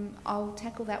 I'll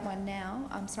tackle that one now.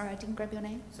 I'm sorry, I didn't grab your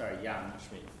name. Sorry, Jan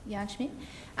Schmidt. Jan Schmidt.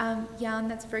 Jan,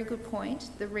 that's a very good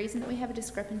point. The reason that we have a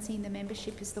discrepancy in the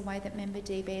membership is the way that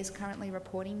MemberDB is currently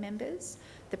reporting members.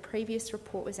 The previous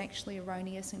report was actually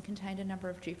erroneous and contained a number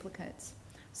of duplicates.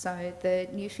 So the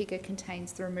new figure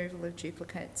contains the removal of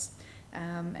duplicates.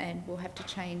 And we'll have to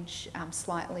change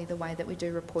slightly the way that we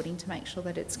do reporting to make sure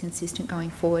that it's consistent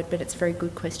going forward, but it's a very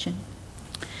good question.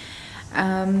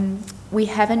 We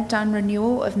haven't done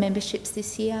renewal of memberships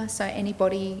this year, so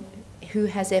anybody who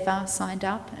has ever signed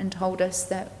up and told us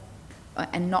that,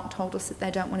 and not told us that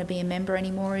they don't want to be a member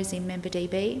anymore is in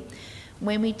MemberDB.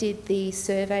 When we did the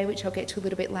survey, which I'll get to a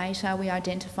little bit later, we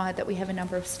identified that we have a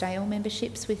number of stale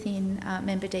memberships within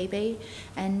MemberDB,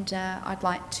 and I'd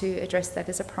like to address that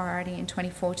as a priority in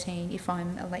 2014 if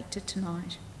I'm elected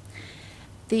tonight.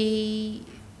 The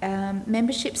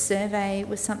membership survey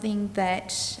was something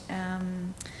that,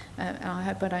 and I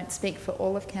hope I don't speak for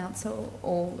all of council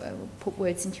or put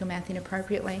words into your mouth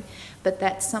inappropriately, but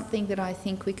that's something that I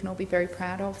think we can all be very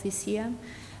proud of this year.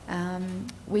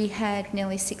 We had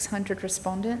nearly 600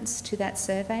 respondents to that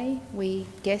survey. We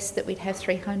guessed that we'd have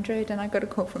 300, and I got a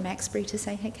call from Axbury to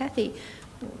say, hey Kathy,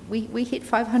 we hit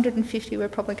 550, we're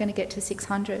probably going to get to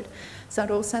 600. So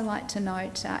I'd also like to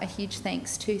note a huge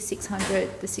thanks to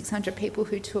the 600 people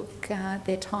who took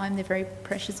their time, their very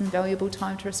precious and valuable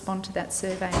time to respond to that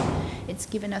survey. It's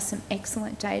given us some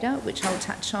excellent data, which I'll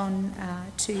touch on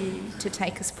to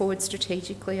take us forward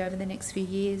strategically over the next few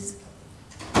years.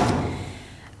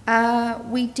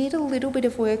 We did a little bit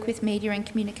of work with media and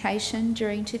communication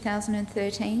during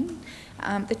 2013.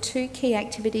 The two key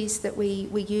activities that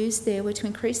we used there were to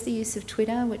increase the use of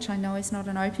Twitter, which I know is not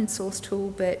an open source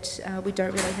tool, but we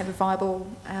don't really have a viable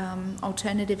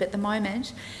alternative at the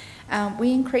moment.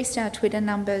 We increased our Twitter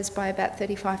numbers by about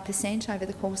 35% over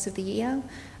the course of the year,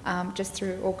 just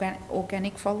through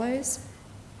organic follows.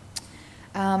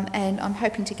 And I'm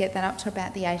hoping to get that up to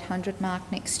about the 800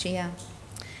 mark next year.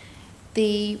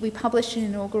 We published an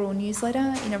inaugural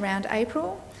newsletter in around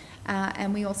April,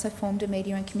 and we also formed a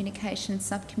media and communications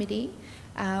subcommittee.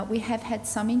 We have had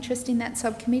some interest in that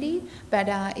subcommittee, but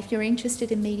if you're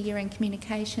interested in media and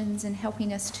communications and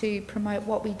helping us to promote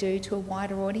what we do to a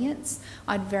wider audience,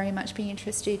 I'd very much be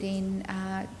interested in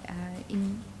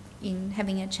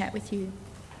having a chat with you.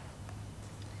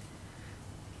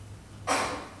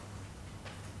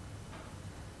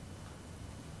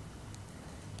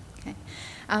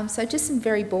 So just some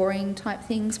very boring type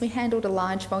things. We handled a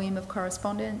large volume of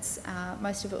correspondence.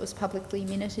 Most of it was publicly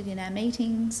minuted in our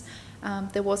meetings.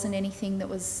 There wasn't anything that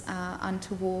was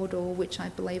untoward or which I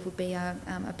believe would be a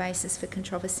basis for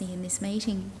controversy in this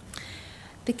meeting.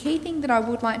 The key thing that I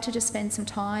would like to just spend some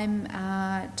time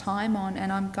on,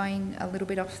 and I'm going a little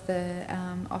bit off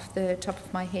the top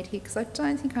of my head here because I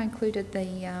don't think I included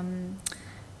the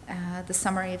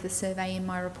summary of the survey in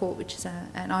my report, which is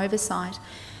an oversight.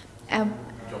 Do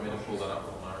you want me to pull that up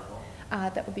from my report?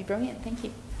 That would be brilliant, thank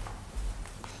you.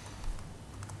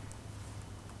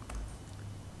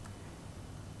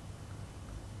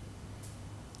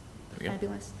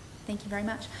 Fabulous, thank you very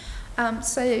much.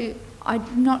 So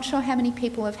I'm not sure how many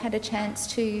people have had a chance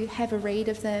to have a read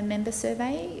of the member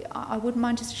survey. I wouldn't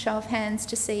mind just a show of hands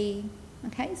to see,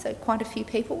 okay, so quite a few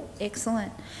people,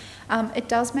 excellent. It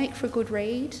does make for a good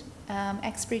read.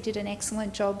 Axbury did an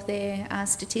excellent job there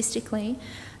statistically.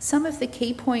 Some of the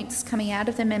key points coming out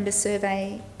of the member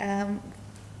survey,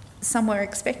 some were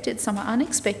expected, some were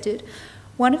unexpected.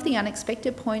 One of the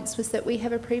unexpected points was that we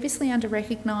have a previously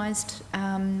under-recognised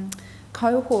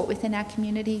cohort within our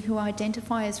community who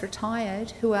identify as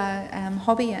retired, who are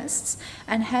hobbyists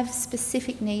and have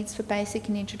specific needs for basic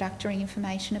and introductory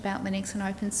information about Linux and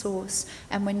open source,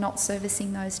 and we're not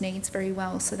servicing those needs very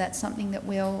well, so that's something that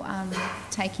we'll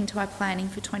take into our planning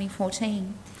for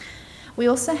 2014. We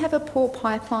also have a poor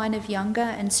pipeline of younger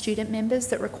and student members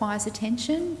that requires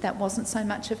attention. That wasn't so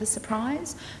much of a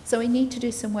surprise. So we need to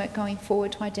do some work going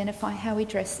forward to identify how we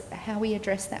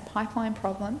address that pipeline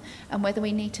problem and whether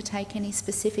we need to take any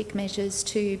specific measures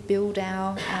to build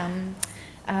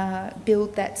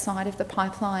build that side of the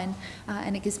pipeline.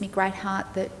 And it gives me great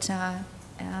heart that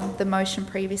the motion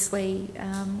previously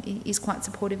is quite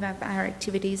supportive of our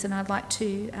activities, and I'd like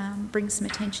to bring some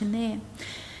attention there.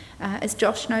 As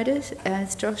Josh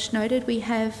noted, we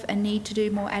have a need to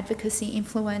do more advocacy,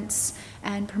 influence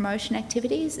and promotion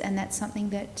activities, and that's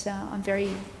something that I'm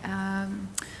very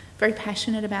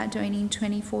passionate about doing in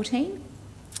 2014.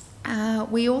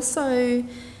 We also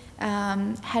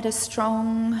had a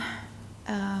strong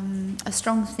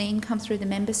theme come through the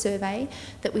member survey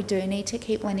that we do need to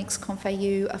keep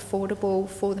Linux.conf.au affordable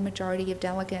for the majority of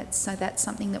delegates, so that's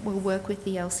something that we'll work with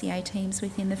the LCA teams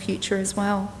with in the future as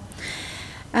well.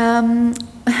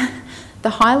 The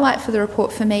highlight for the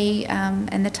report for me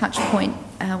and the touch point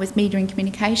with media and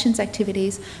communications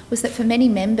activities was that for many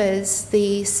members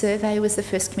the survey was the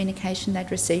first communication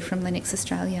they'd received from Linux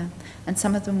Australia, and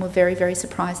some of them were very, very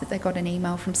surprised that they got an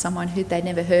email from someone who they'd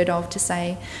never heard of to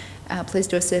say please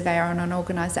do a survey on an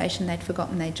organisation they'd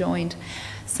forgotten they joined.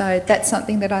 So that's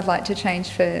something that I'd like to change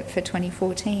for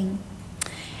 2014.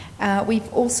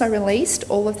 We've also released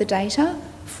all of the data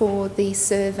for the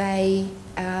survey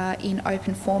in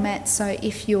open format, so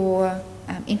if you're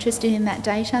interested in that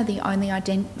data, the only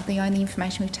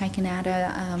information we've taken out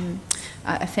are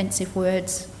offensive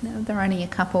words. There are only a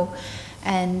couple,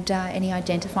 and any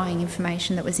identifying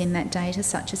information that was in that data,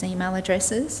 such as email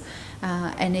addresses.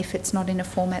 And if it's not in a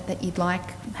format that you'd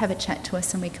like, have a chat to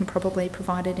us and we can probably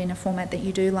provide it in a format that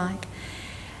you do like.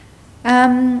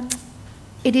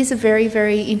 It is a very,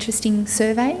 very interesting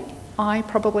survey. I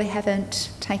probably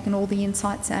haven't taken all the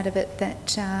insights out of it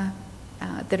that are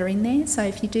in there. So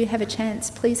if you do have a chance,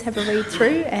 please have a read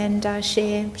through and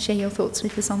share your thoughts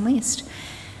with us on list.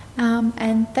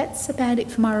 And that's about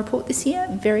it for my report this year.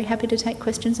 I'm very happy to take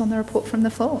questions on the report from the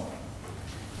floor.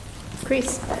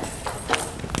 Chris.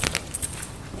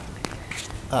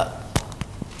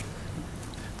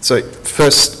 So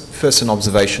first an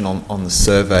observation on the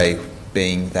survey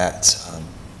being that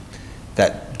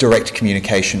that direct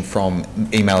communication from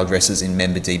email addresses in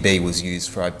MemberDB was used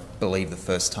for, I believe, the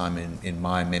first time in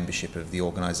my membership of the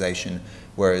organisation,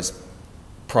 whereas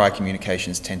prior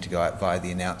communications tend to go out via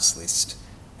the announce list,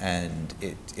 and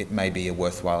it may be a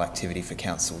worthwhile activity for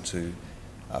council to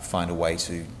find a way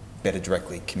to better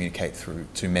directly communicate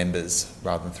to members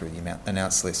rather than through the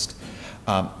announce list.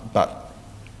 But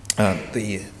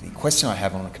the question I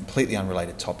have on a completely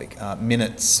unrelated topic,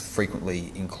 minutes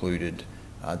frequently included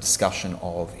discussion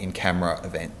of in-camera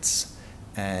events,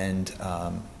 and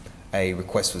a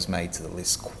request was made to the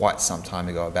list quite some time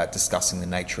ago about discussing the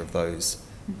nature of those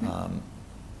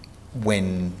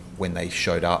when they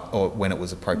showed up or when it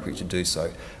was appropriate to do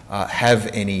so. Have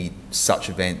any such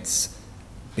events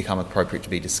become appropriate to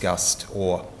be discussed,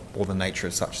 or the nature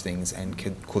of such things, and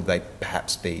could they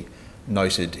perhaps be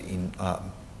noted in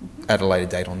at a later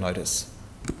date on notice?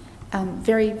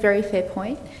 Very, very fair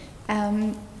point.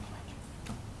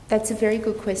 That's a very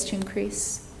good question,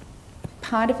 Chris.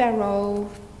 Part of our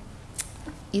role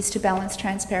is to balance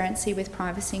transparency with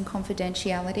privacy and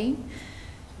confidentiality.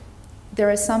 There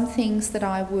are some things that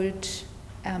I would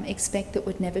expect that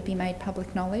would never be made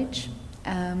public knowledge.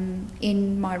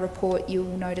 In my report,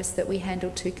 you'll notice that we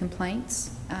handled 2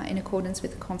 complaints in accordance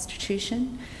with the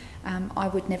Constitution. I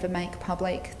would never make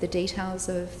public the details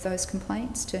of those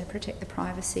complaints to protect the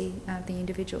privacy of the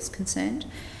individuals concerned.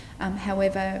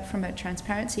 However, from a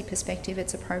transparency perspective,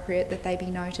 it's appropriate that they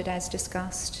be noted as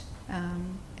discussed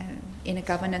in a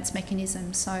governance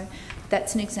mechanism. So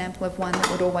that's an example of one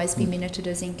that would always be minuted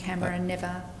as in camera and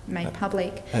never made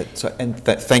public.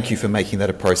 Thank you for making that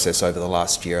a process over the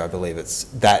last year. I believe it's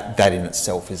that in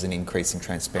itself is an increase in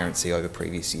transparency over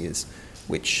previous years,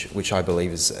 which I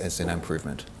believe is an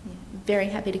improvement. Yeah, very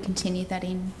happy to continue that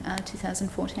in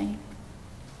 2014.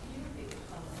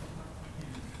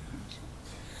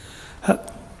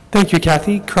 Thank you,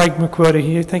 Kathy. Craig McWhirter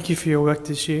here. Thank you for your work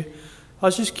this year. I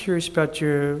was just curious about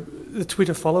the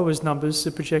Twitter followers numbers, the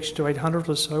projection to 800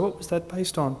 or so. What was that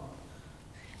based on?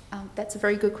 That's a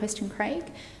very good question,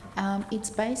 Craig. It's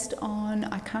based on,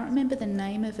 I can't remember the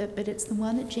name of it, but it's the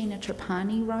one that Gina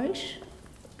Trapani wrote.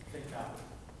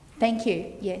 Thank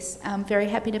you, yes. I'm very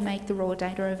happy to make the raw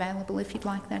data available if you'd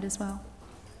like that as well.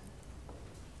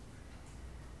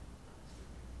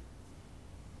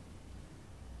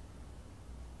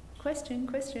 Question,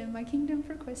 my kingdom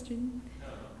for a question.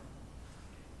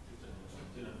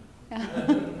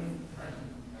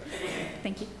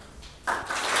 Thank you.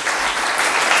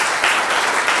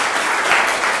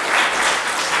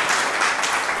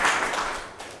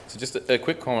 So just a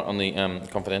quick comment on the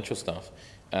confidential stuff,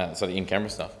 so the in-camera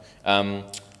stuff. A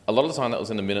lot of the time that was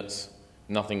in the minutes,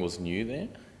 nothing was new there,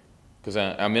 because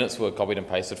our minutes were copied and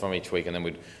pasted from each week, and then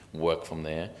we'd work from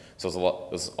there. So it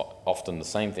was often the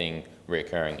same thing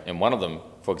reoccurring. And one of them,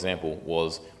 for example,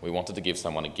 was we wanted to give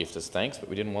someone a gift as thanks, but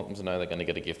we didn't want them to know they're going to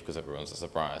get a gift because it ruins the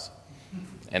surprise.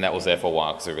 And that was there for a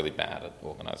while because they're really bad at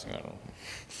organising it.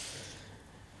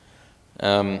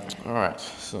 All right,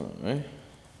 so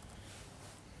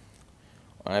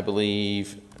I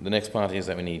believe the next part is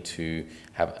that we need to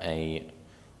have a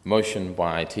motion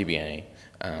by TBA.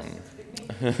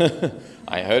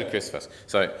 I heard Chris first.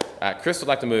 So Chris would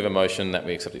like to move a motion that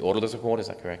we accept the auditor's report, is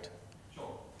that correct?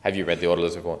 Sure. Have you read the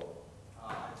auditor's report?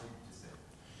 I just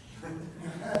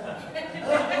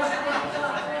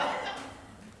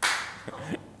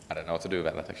I don't know what to do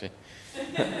about that, actually.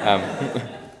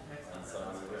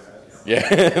 Yeah,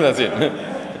 that's it.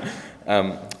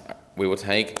 We will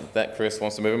take that Chris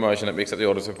wants to move a motion that we accept the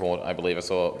auditor's report. I believe I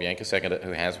saw Bianca second it,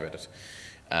 who has read it.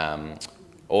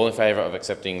 All in favour of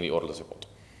accepting the auditor's report?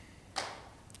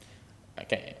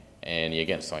 Okay. Any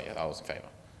against? Sorry, I was in favour.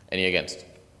 Any against?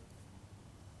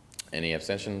 Any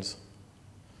abstentions?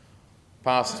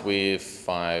 Passed with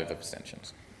 5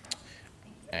 abstentions.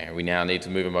 And we now need to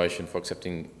move a motion for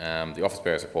accepting the office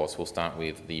bearers' reports. We'll start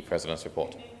with the President's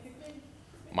report.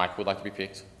 Mike would like to be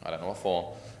picked. I don't know what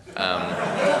for.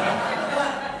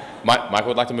 Mike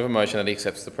would like to move a motion that he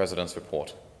accepts the President's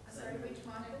report. Sorry, which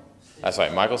Michael? Sorry,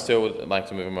 Michael still would like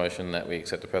to move a motion that we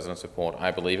accept the President's report.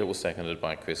 I believe it was seconded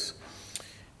by Chris.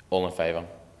 All in favour?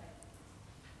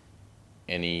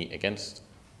 Any against?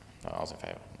 No, I was in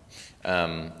favour.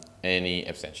 Any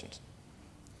abstentions?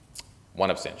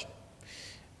 1 abstention.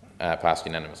 Passed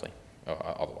unanimously, or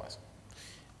otherwise.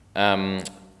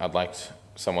 I'd like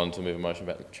someone to move a motion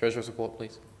about the Treasurer's report,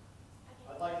 please.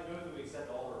 I'd like to move that we accept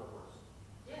all the reports.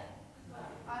 Yeah.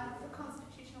 For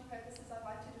constitutional purposes, I'd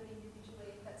like to do it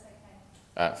individually, if that's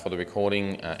okay. For the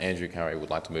recording, Andrew Curry would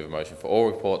like to move a motion for all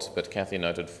reports, but Kathy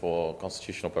noted for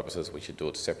constitutional purposes we should do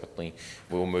it separately.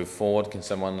 We will move forward. Can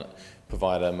someone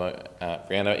provide a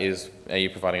Brianna, are you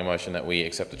providing a motion that we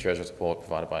accept the Treasurer's report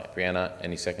provided by Brianna?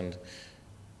 Any second?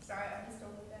 Sorry, I missed all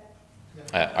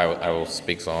of that. I will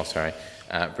speak last, sorry.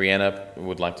 Brianna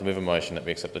would like to move a motion that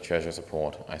we accept the Treasurer's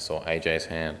report. I saw AJ's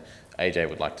hand. AJ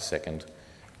would like to second.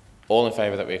 All in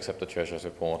favour that we accept the Treasurer's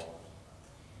report?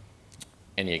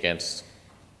 Any against?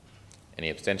 Any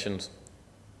abstentions?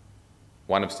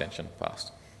 1 abstention,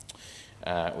 passed.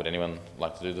 Would anyone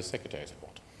like to do the Secretary's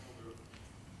report?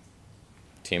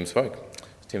 Tim spoke.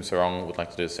 Tim Sarong would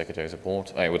like to do the Secretary's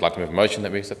report. I would like to move a motion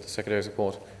that we accept the Secretary's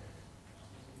report.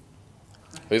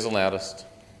 Who's the loudest?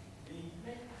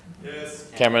 Yes.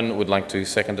 Cameron would like to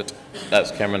second it. That's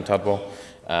Cameron Tudwell.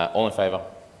 All in favour?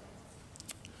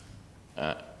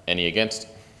 Any against?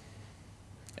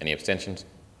 Any abstentions?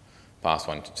 Passed,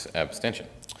 1 abstention.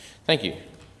 Thank you.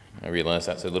 I realise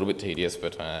that's a little bit tedious,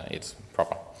 but it's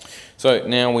proper. So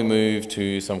now we move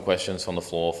to some questions from the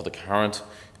floor for the current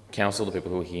council, the people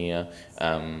who are here.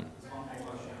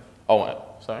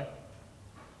 Sorry?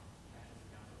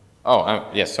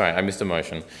 Yes, sorry, I missed a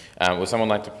motion. Would someone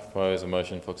like to propose a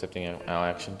motion for accepting our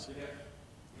actions?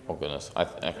 Oh, goodness.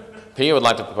 Pia would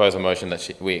like to propose a motion that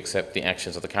we accept the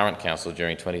actions of the current council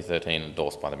during 2013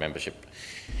 endorsed by the membership.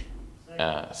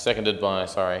 Seconded by,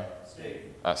 sorry?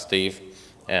 Steve.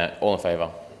 All in favour?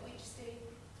 Which Steve?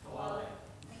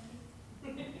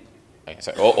 Okay,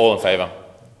 so all in favour?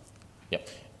 Yep.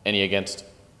 Any against?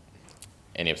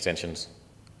 Any abstentions?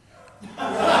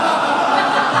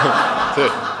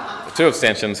 2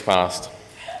 abstentions, passed.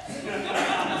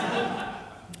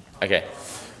 Okay,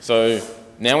 so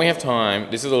now we have time.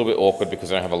 This is a little bit awkward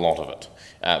because I don't have a lot of it.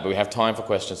 But we have time for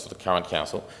questions for the current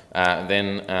council.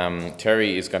 Then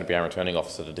Terry is going to be our returning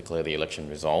officer to declare the election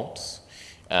results.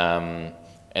 And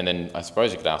then I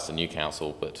suppose you could ask the new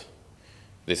council, but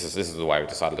this is the way we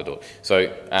decided to do it. So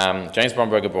James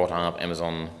Bromberger brought up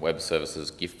Amazon Web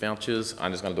Services gift vouchers.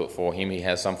 I'm just going to do it for him. He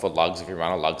has some for lugs. If you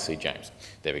run a lug, see James.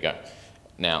 There we go.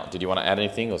 Now, did you want to add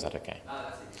anything, or is that okay? No,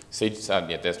 that's it.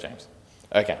 Yeah, there's James.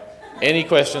 Okay. Any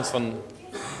questions from...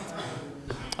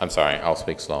 I'm sorry, I'll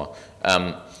speak slower.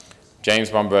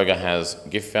 James Bromberger has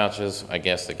gift vouchers. I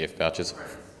guess the gift vouchers.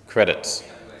 Credits.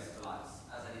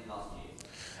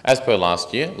 As per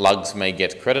last year, lugs may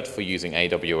get credit for using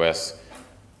AWS,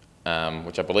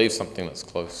 which I believe is something that's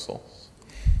closed source.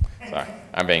 Sorry,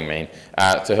 I'm being mean.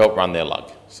 To help run their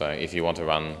lug. So if you want to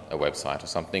run a website or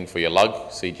something for your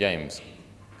lug, see James.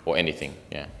 Or anything,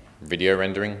 yeah. Video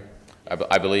rendering,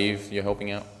 I believe you're helping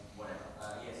out.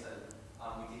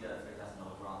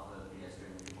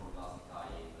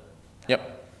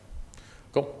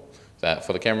 Cool. That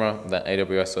for the camera, that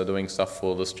AWS are doing stuff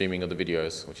for the streaming of the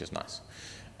videos, which is nice.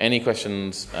 Any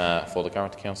questions for the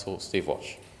current council? Steve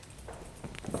Walsh.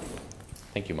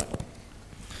 Thank you, Michael.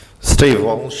 Steve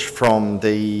Walsh from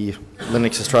the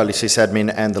Linux Australia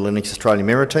sysadmin and the Linux Australia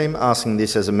Mirror team, asking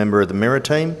this as a member of the Mirror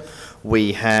team.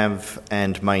 We have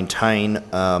and maintain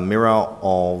a mirror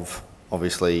of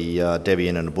obviously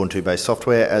Debian and Ubuntu-based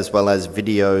software, as well as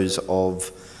videos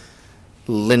of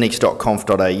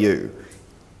Linux.conf.au.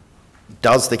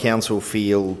 Does the council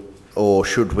feel, or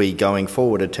should we going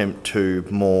forward attempt to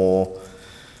more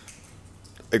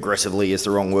aggressively is the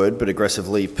wrong word, but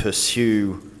aggressively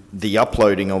pursue the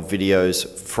uploading of videos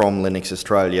from Linux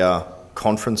Australia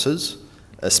conferences,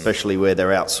 especially where they're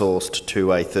outsourced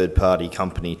to a third-party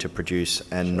company to produce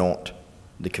and not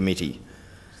the committee?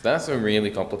 That's a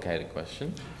really complicated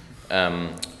question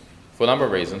for a number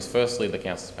of reasons. Firstly, the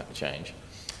council's about to change.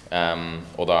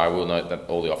 Although I will note that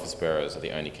all the office bearers are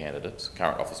the only candidates,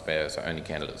 current office bearers are only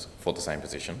candidates for the same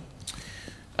position.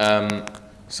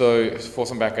 So for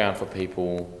some background for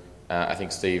people, I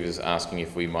think Steve is asking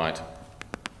if we might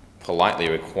politely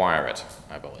require it,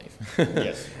 I believe.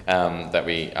 Yes. That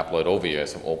we upload all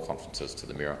videos from all conferences to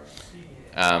the Mirror.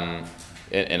 And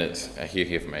it's a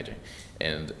hear from AJ.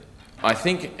 And I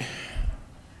think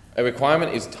a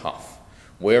requirement is tough.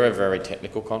 We're a very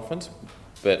technical conference,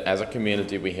 but as a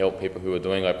community, we help people who are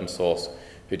doing open source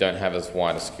who don't have as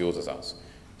wide skills as us.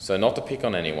 So not to pick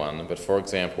on anyone, but for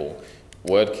example,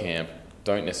 WordCamp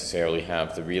don't necessarily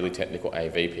have the really technical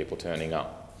AV people turning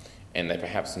up, and they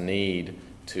perhaps need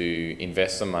to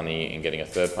invest some money in getting a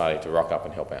third party to rock up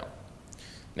and help out.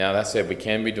 Now that said, we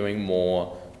can be doing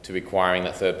more to requiring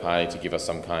that third party to give us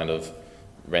some kind of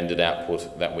rendered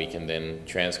output that we can then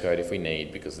transcode if we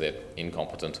need because they're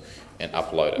incompetent and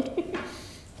upload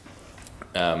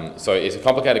it. So it's a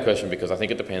complicated question because I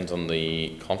think it depends on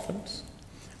the conference.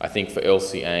 I think for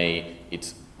LCA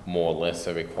it's more or less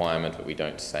a requirement, but we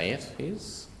don't say it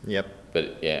is. Yep.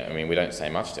 But yeah, I mean, we don't say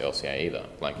much to LCA either.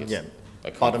 Like it's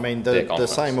but I mean, the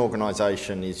same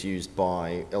organisation is used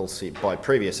by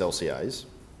previous LCAs.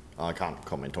 I can't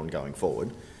comment on going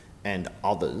forward, and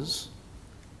others.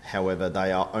 However,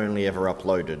 they are only ever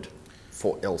uploaded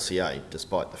for LCA,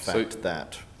 despite the fact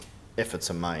that efforts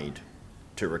are made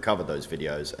to recover those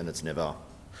videos, and it's never...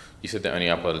 You said they only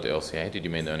uploaded to LCA. Did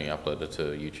you mean they only uploaded to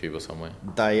YouTube or somewhere?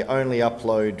 They only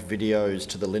upload videos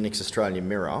to the Linux Australia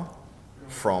Mirror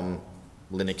from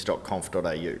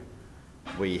Linux.conf.au.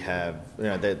 We have, you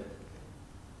know, that...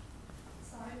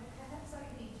 Sorry, perhaps I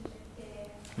can interject there.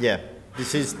 Yeah,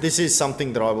 this is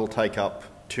something that I will take up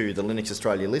to the Linux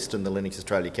Australia list and the Linux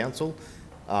Australia Council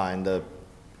in the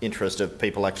interest of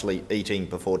people actually eating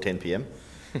before 10 p.m.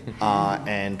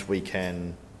 And we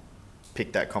can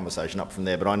pick that conversation up from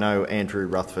there. But I know Andrew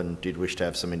Ruthven did wish to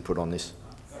have some input on this.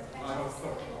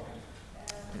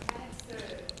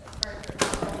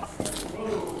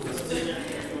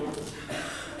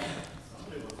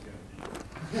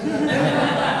 Do you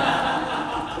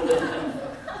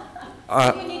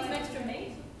need some extra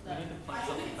meat? No. I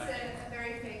think it's a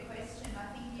very fair question. I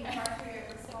think the appropriate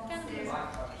response there is...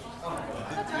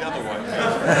 The other way.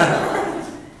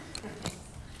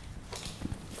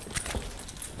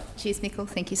 Cheers, Michael.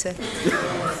 Thank you, sir.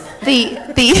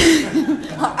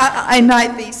 I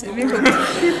note these.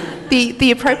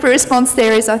 The appropriate response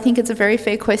there is I think it's a very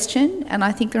fair question, and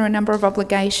I think there are a number of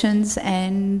obligations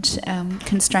and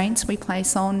constraints we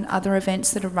place on other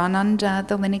events that are run under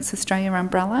the Linux Australia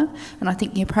umbrella, and I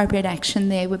think the appropriate action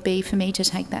there would be for me to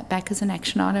take that back as an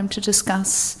action item to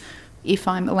discuss, if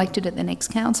I'm elected at the next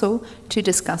council, to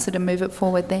discuss it and move it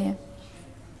forward there.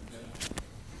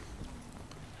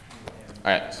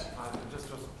 All right.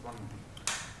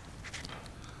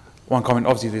 One comment,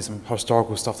 obviously there's some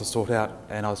historical stuff to sort out,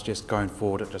 and I was just going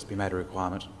forward, it just be made a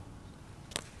requirement.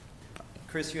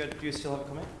 Chris, do you still have a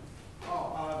comment?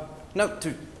 No,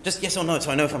 just yes or no,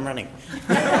 so I know if I'm running.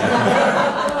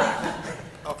 I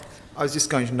was just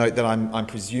going to note that I'm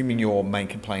presuming your main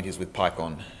complaint is with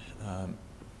PyCon.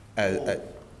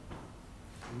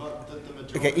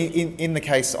 Okay, in the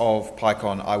case of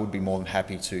PyCon, I would be more than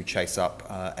happy to chase up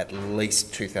at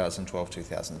least 2012,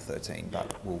 2013,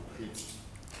 but we'll...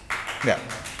 Yeah.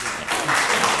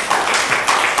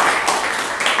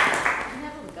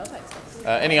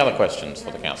 Any other questions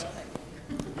for the council?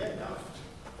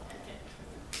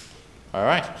 All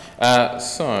right.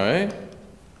 So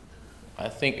I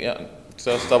think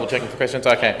just double checking for questions.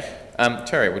 Okay.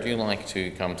 Terry, would you like to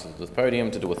come to the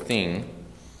podium to do a thing?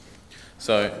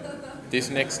 So this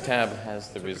next tab has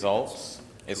the results.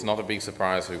 It's not a big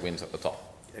surprise who wins at the top.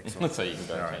 Excellent. So you can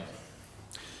go.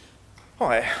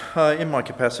 Hi, in my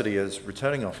capacity as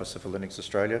returning officer for Linux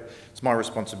Australia, it's my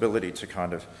responsibility to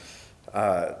kind of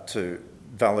to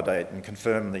validate and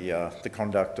confirm the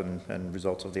conduct and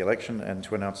results of the election and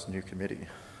to announce the new committee.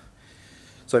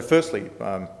 So firstly,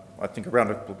 I think a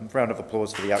round of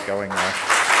applause for the outgoing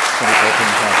 2014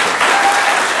 council.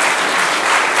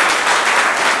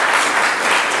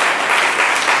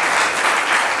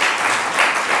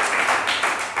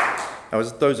 Now,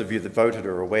 as those of you that voted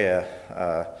are aware,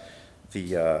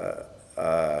 the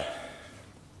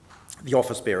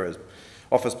office bearers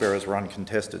were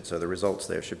uncontested, so the results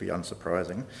there should be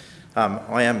unsurprising.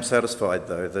 I am satisfied,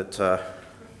 though, that...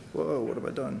 whoa, what have I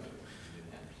done?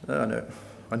 Oh, no,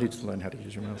 I need to learn how to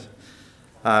use your mouse.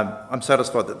 I'm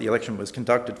satisfied that the election was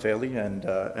conducted fairly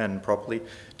and properly,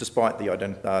 despite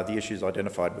the issues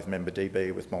identified with member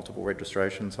DB with multiple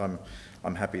registrations.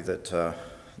 I'm happy that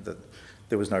that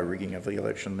there was no rigging of the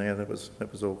election there. That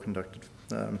was all conducted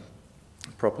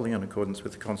properly in accordance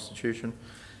with the Constitution.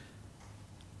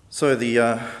 So the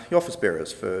office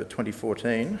bearers for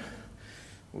 2014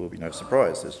 will be no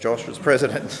surprise. There's Josh as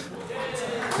president.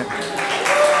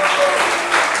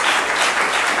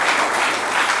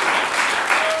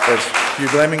 There's Hugh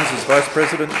Blemmings as vice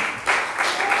president.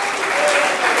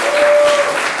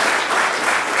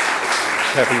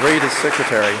 Kathy Reid as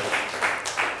secretary.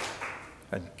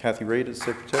 And Kathy Reid as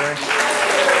secretary.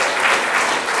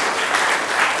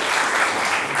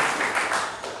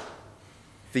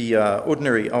 The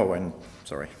ordinary, oh, and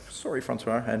sorry,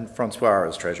 Francois, and Francois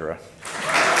as treasurer.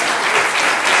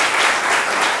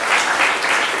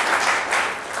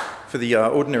 For the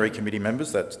ordinary committee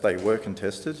members, that they were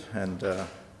contested, and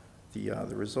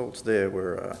the results there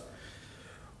were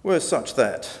such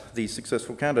that the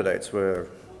successful candidates were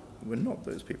not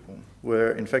those people.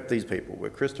 Were in fact these people were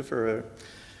Christopher,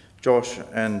 Josh,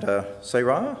 and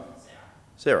Sarah.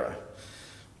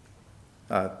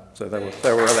 So they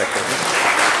were elected.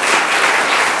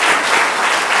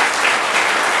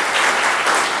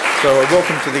 So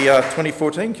welcome to the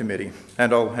 2014 committee,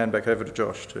 and I'll hand back over to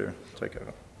Josh to take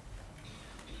over.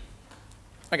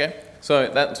 Okay,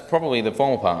 so that's probably the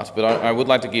formal part, but I would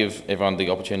like to give everyone the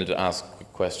opportunity to ask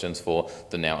questions for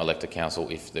the now elected council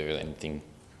if there is anything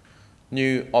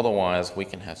new. Otherwise, we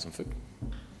can have some food.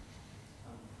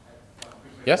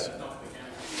 Yes? Is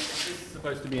this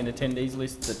supposed to be an attendees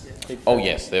list that people... Oh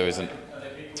yes, there isn't.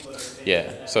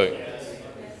 Yeah, so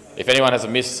if anyone has a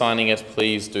miss signing it,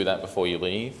 please do that before you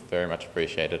leave. Very much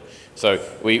appreciated. So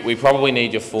we probably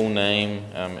need your full name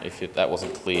if that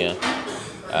wasn't clear.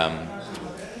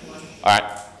 All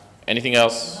right, anything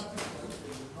else?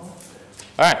 All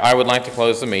right, I would like to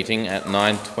close the meeting at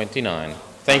 9:29.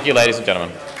 Thank you, ladies and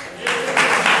gentlemen.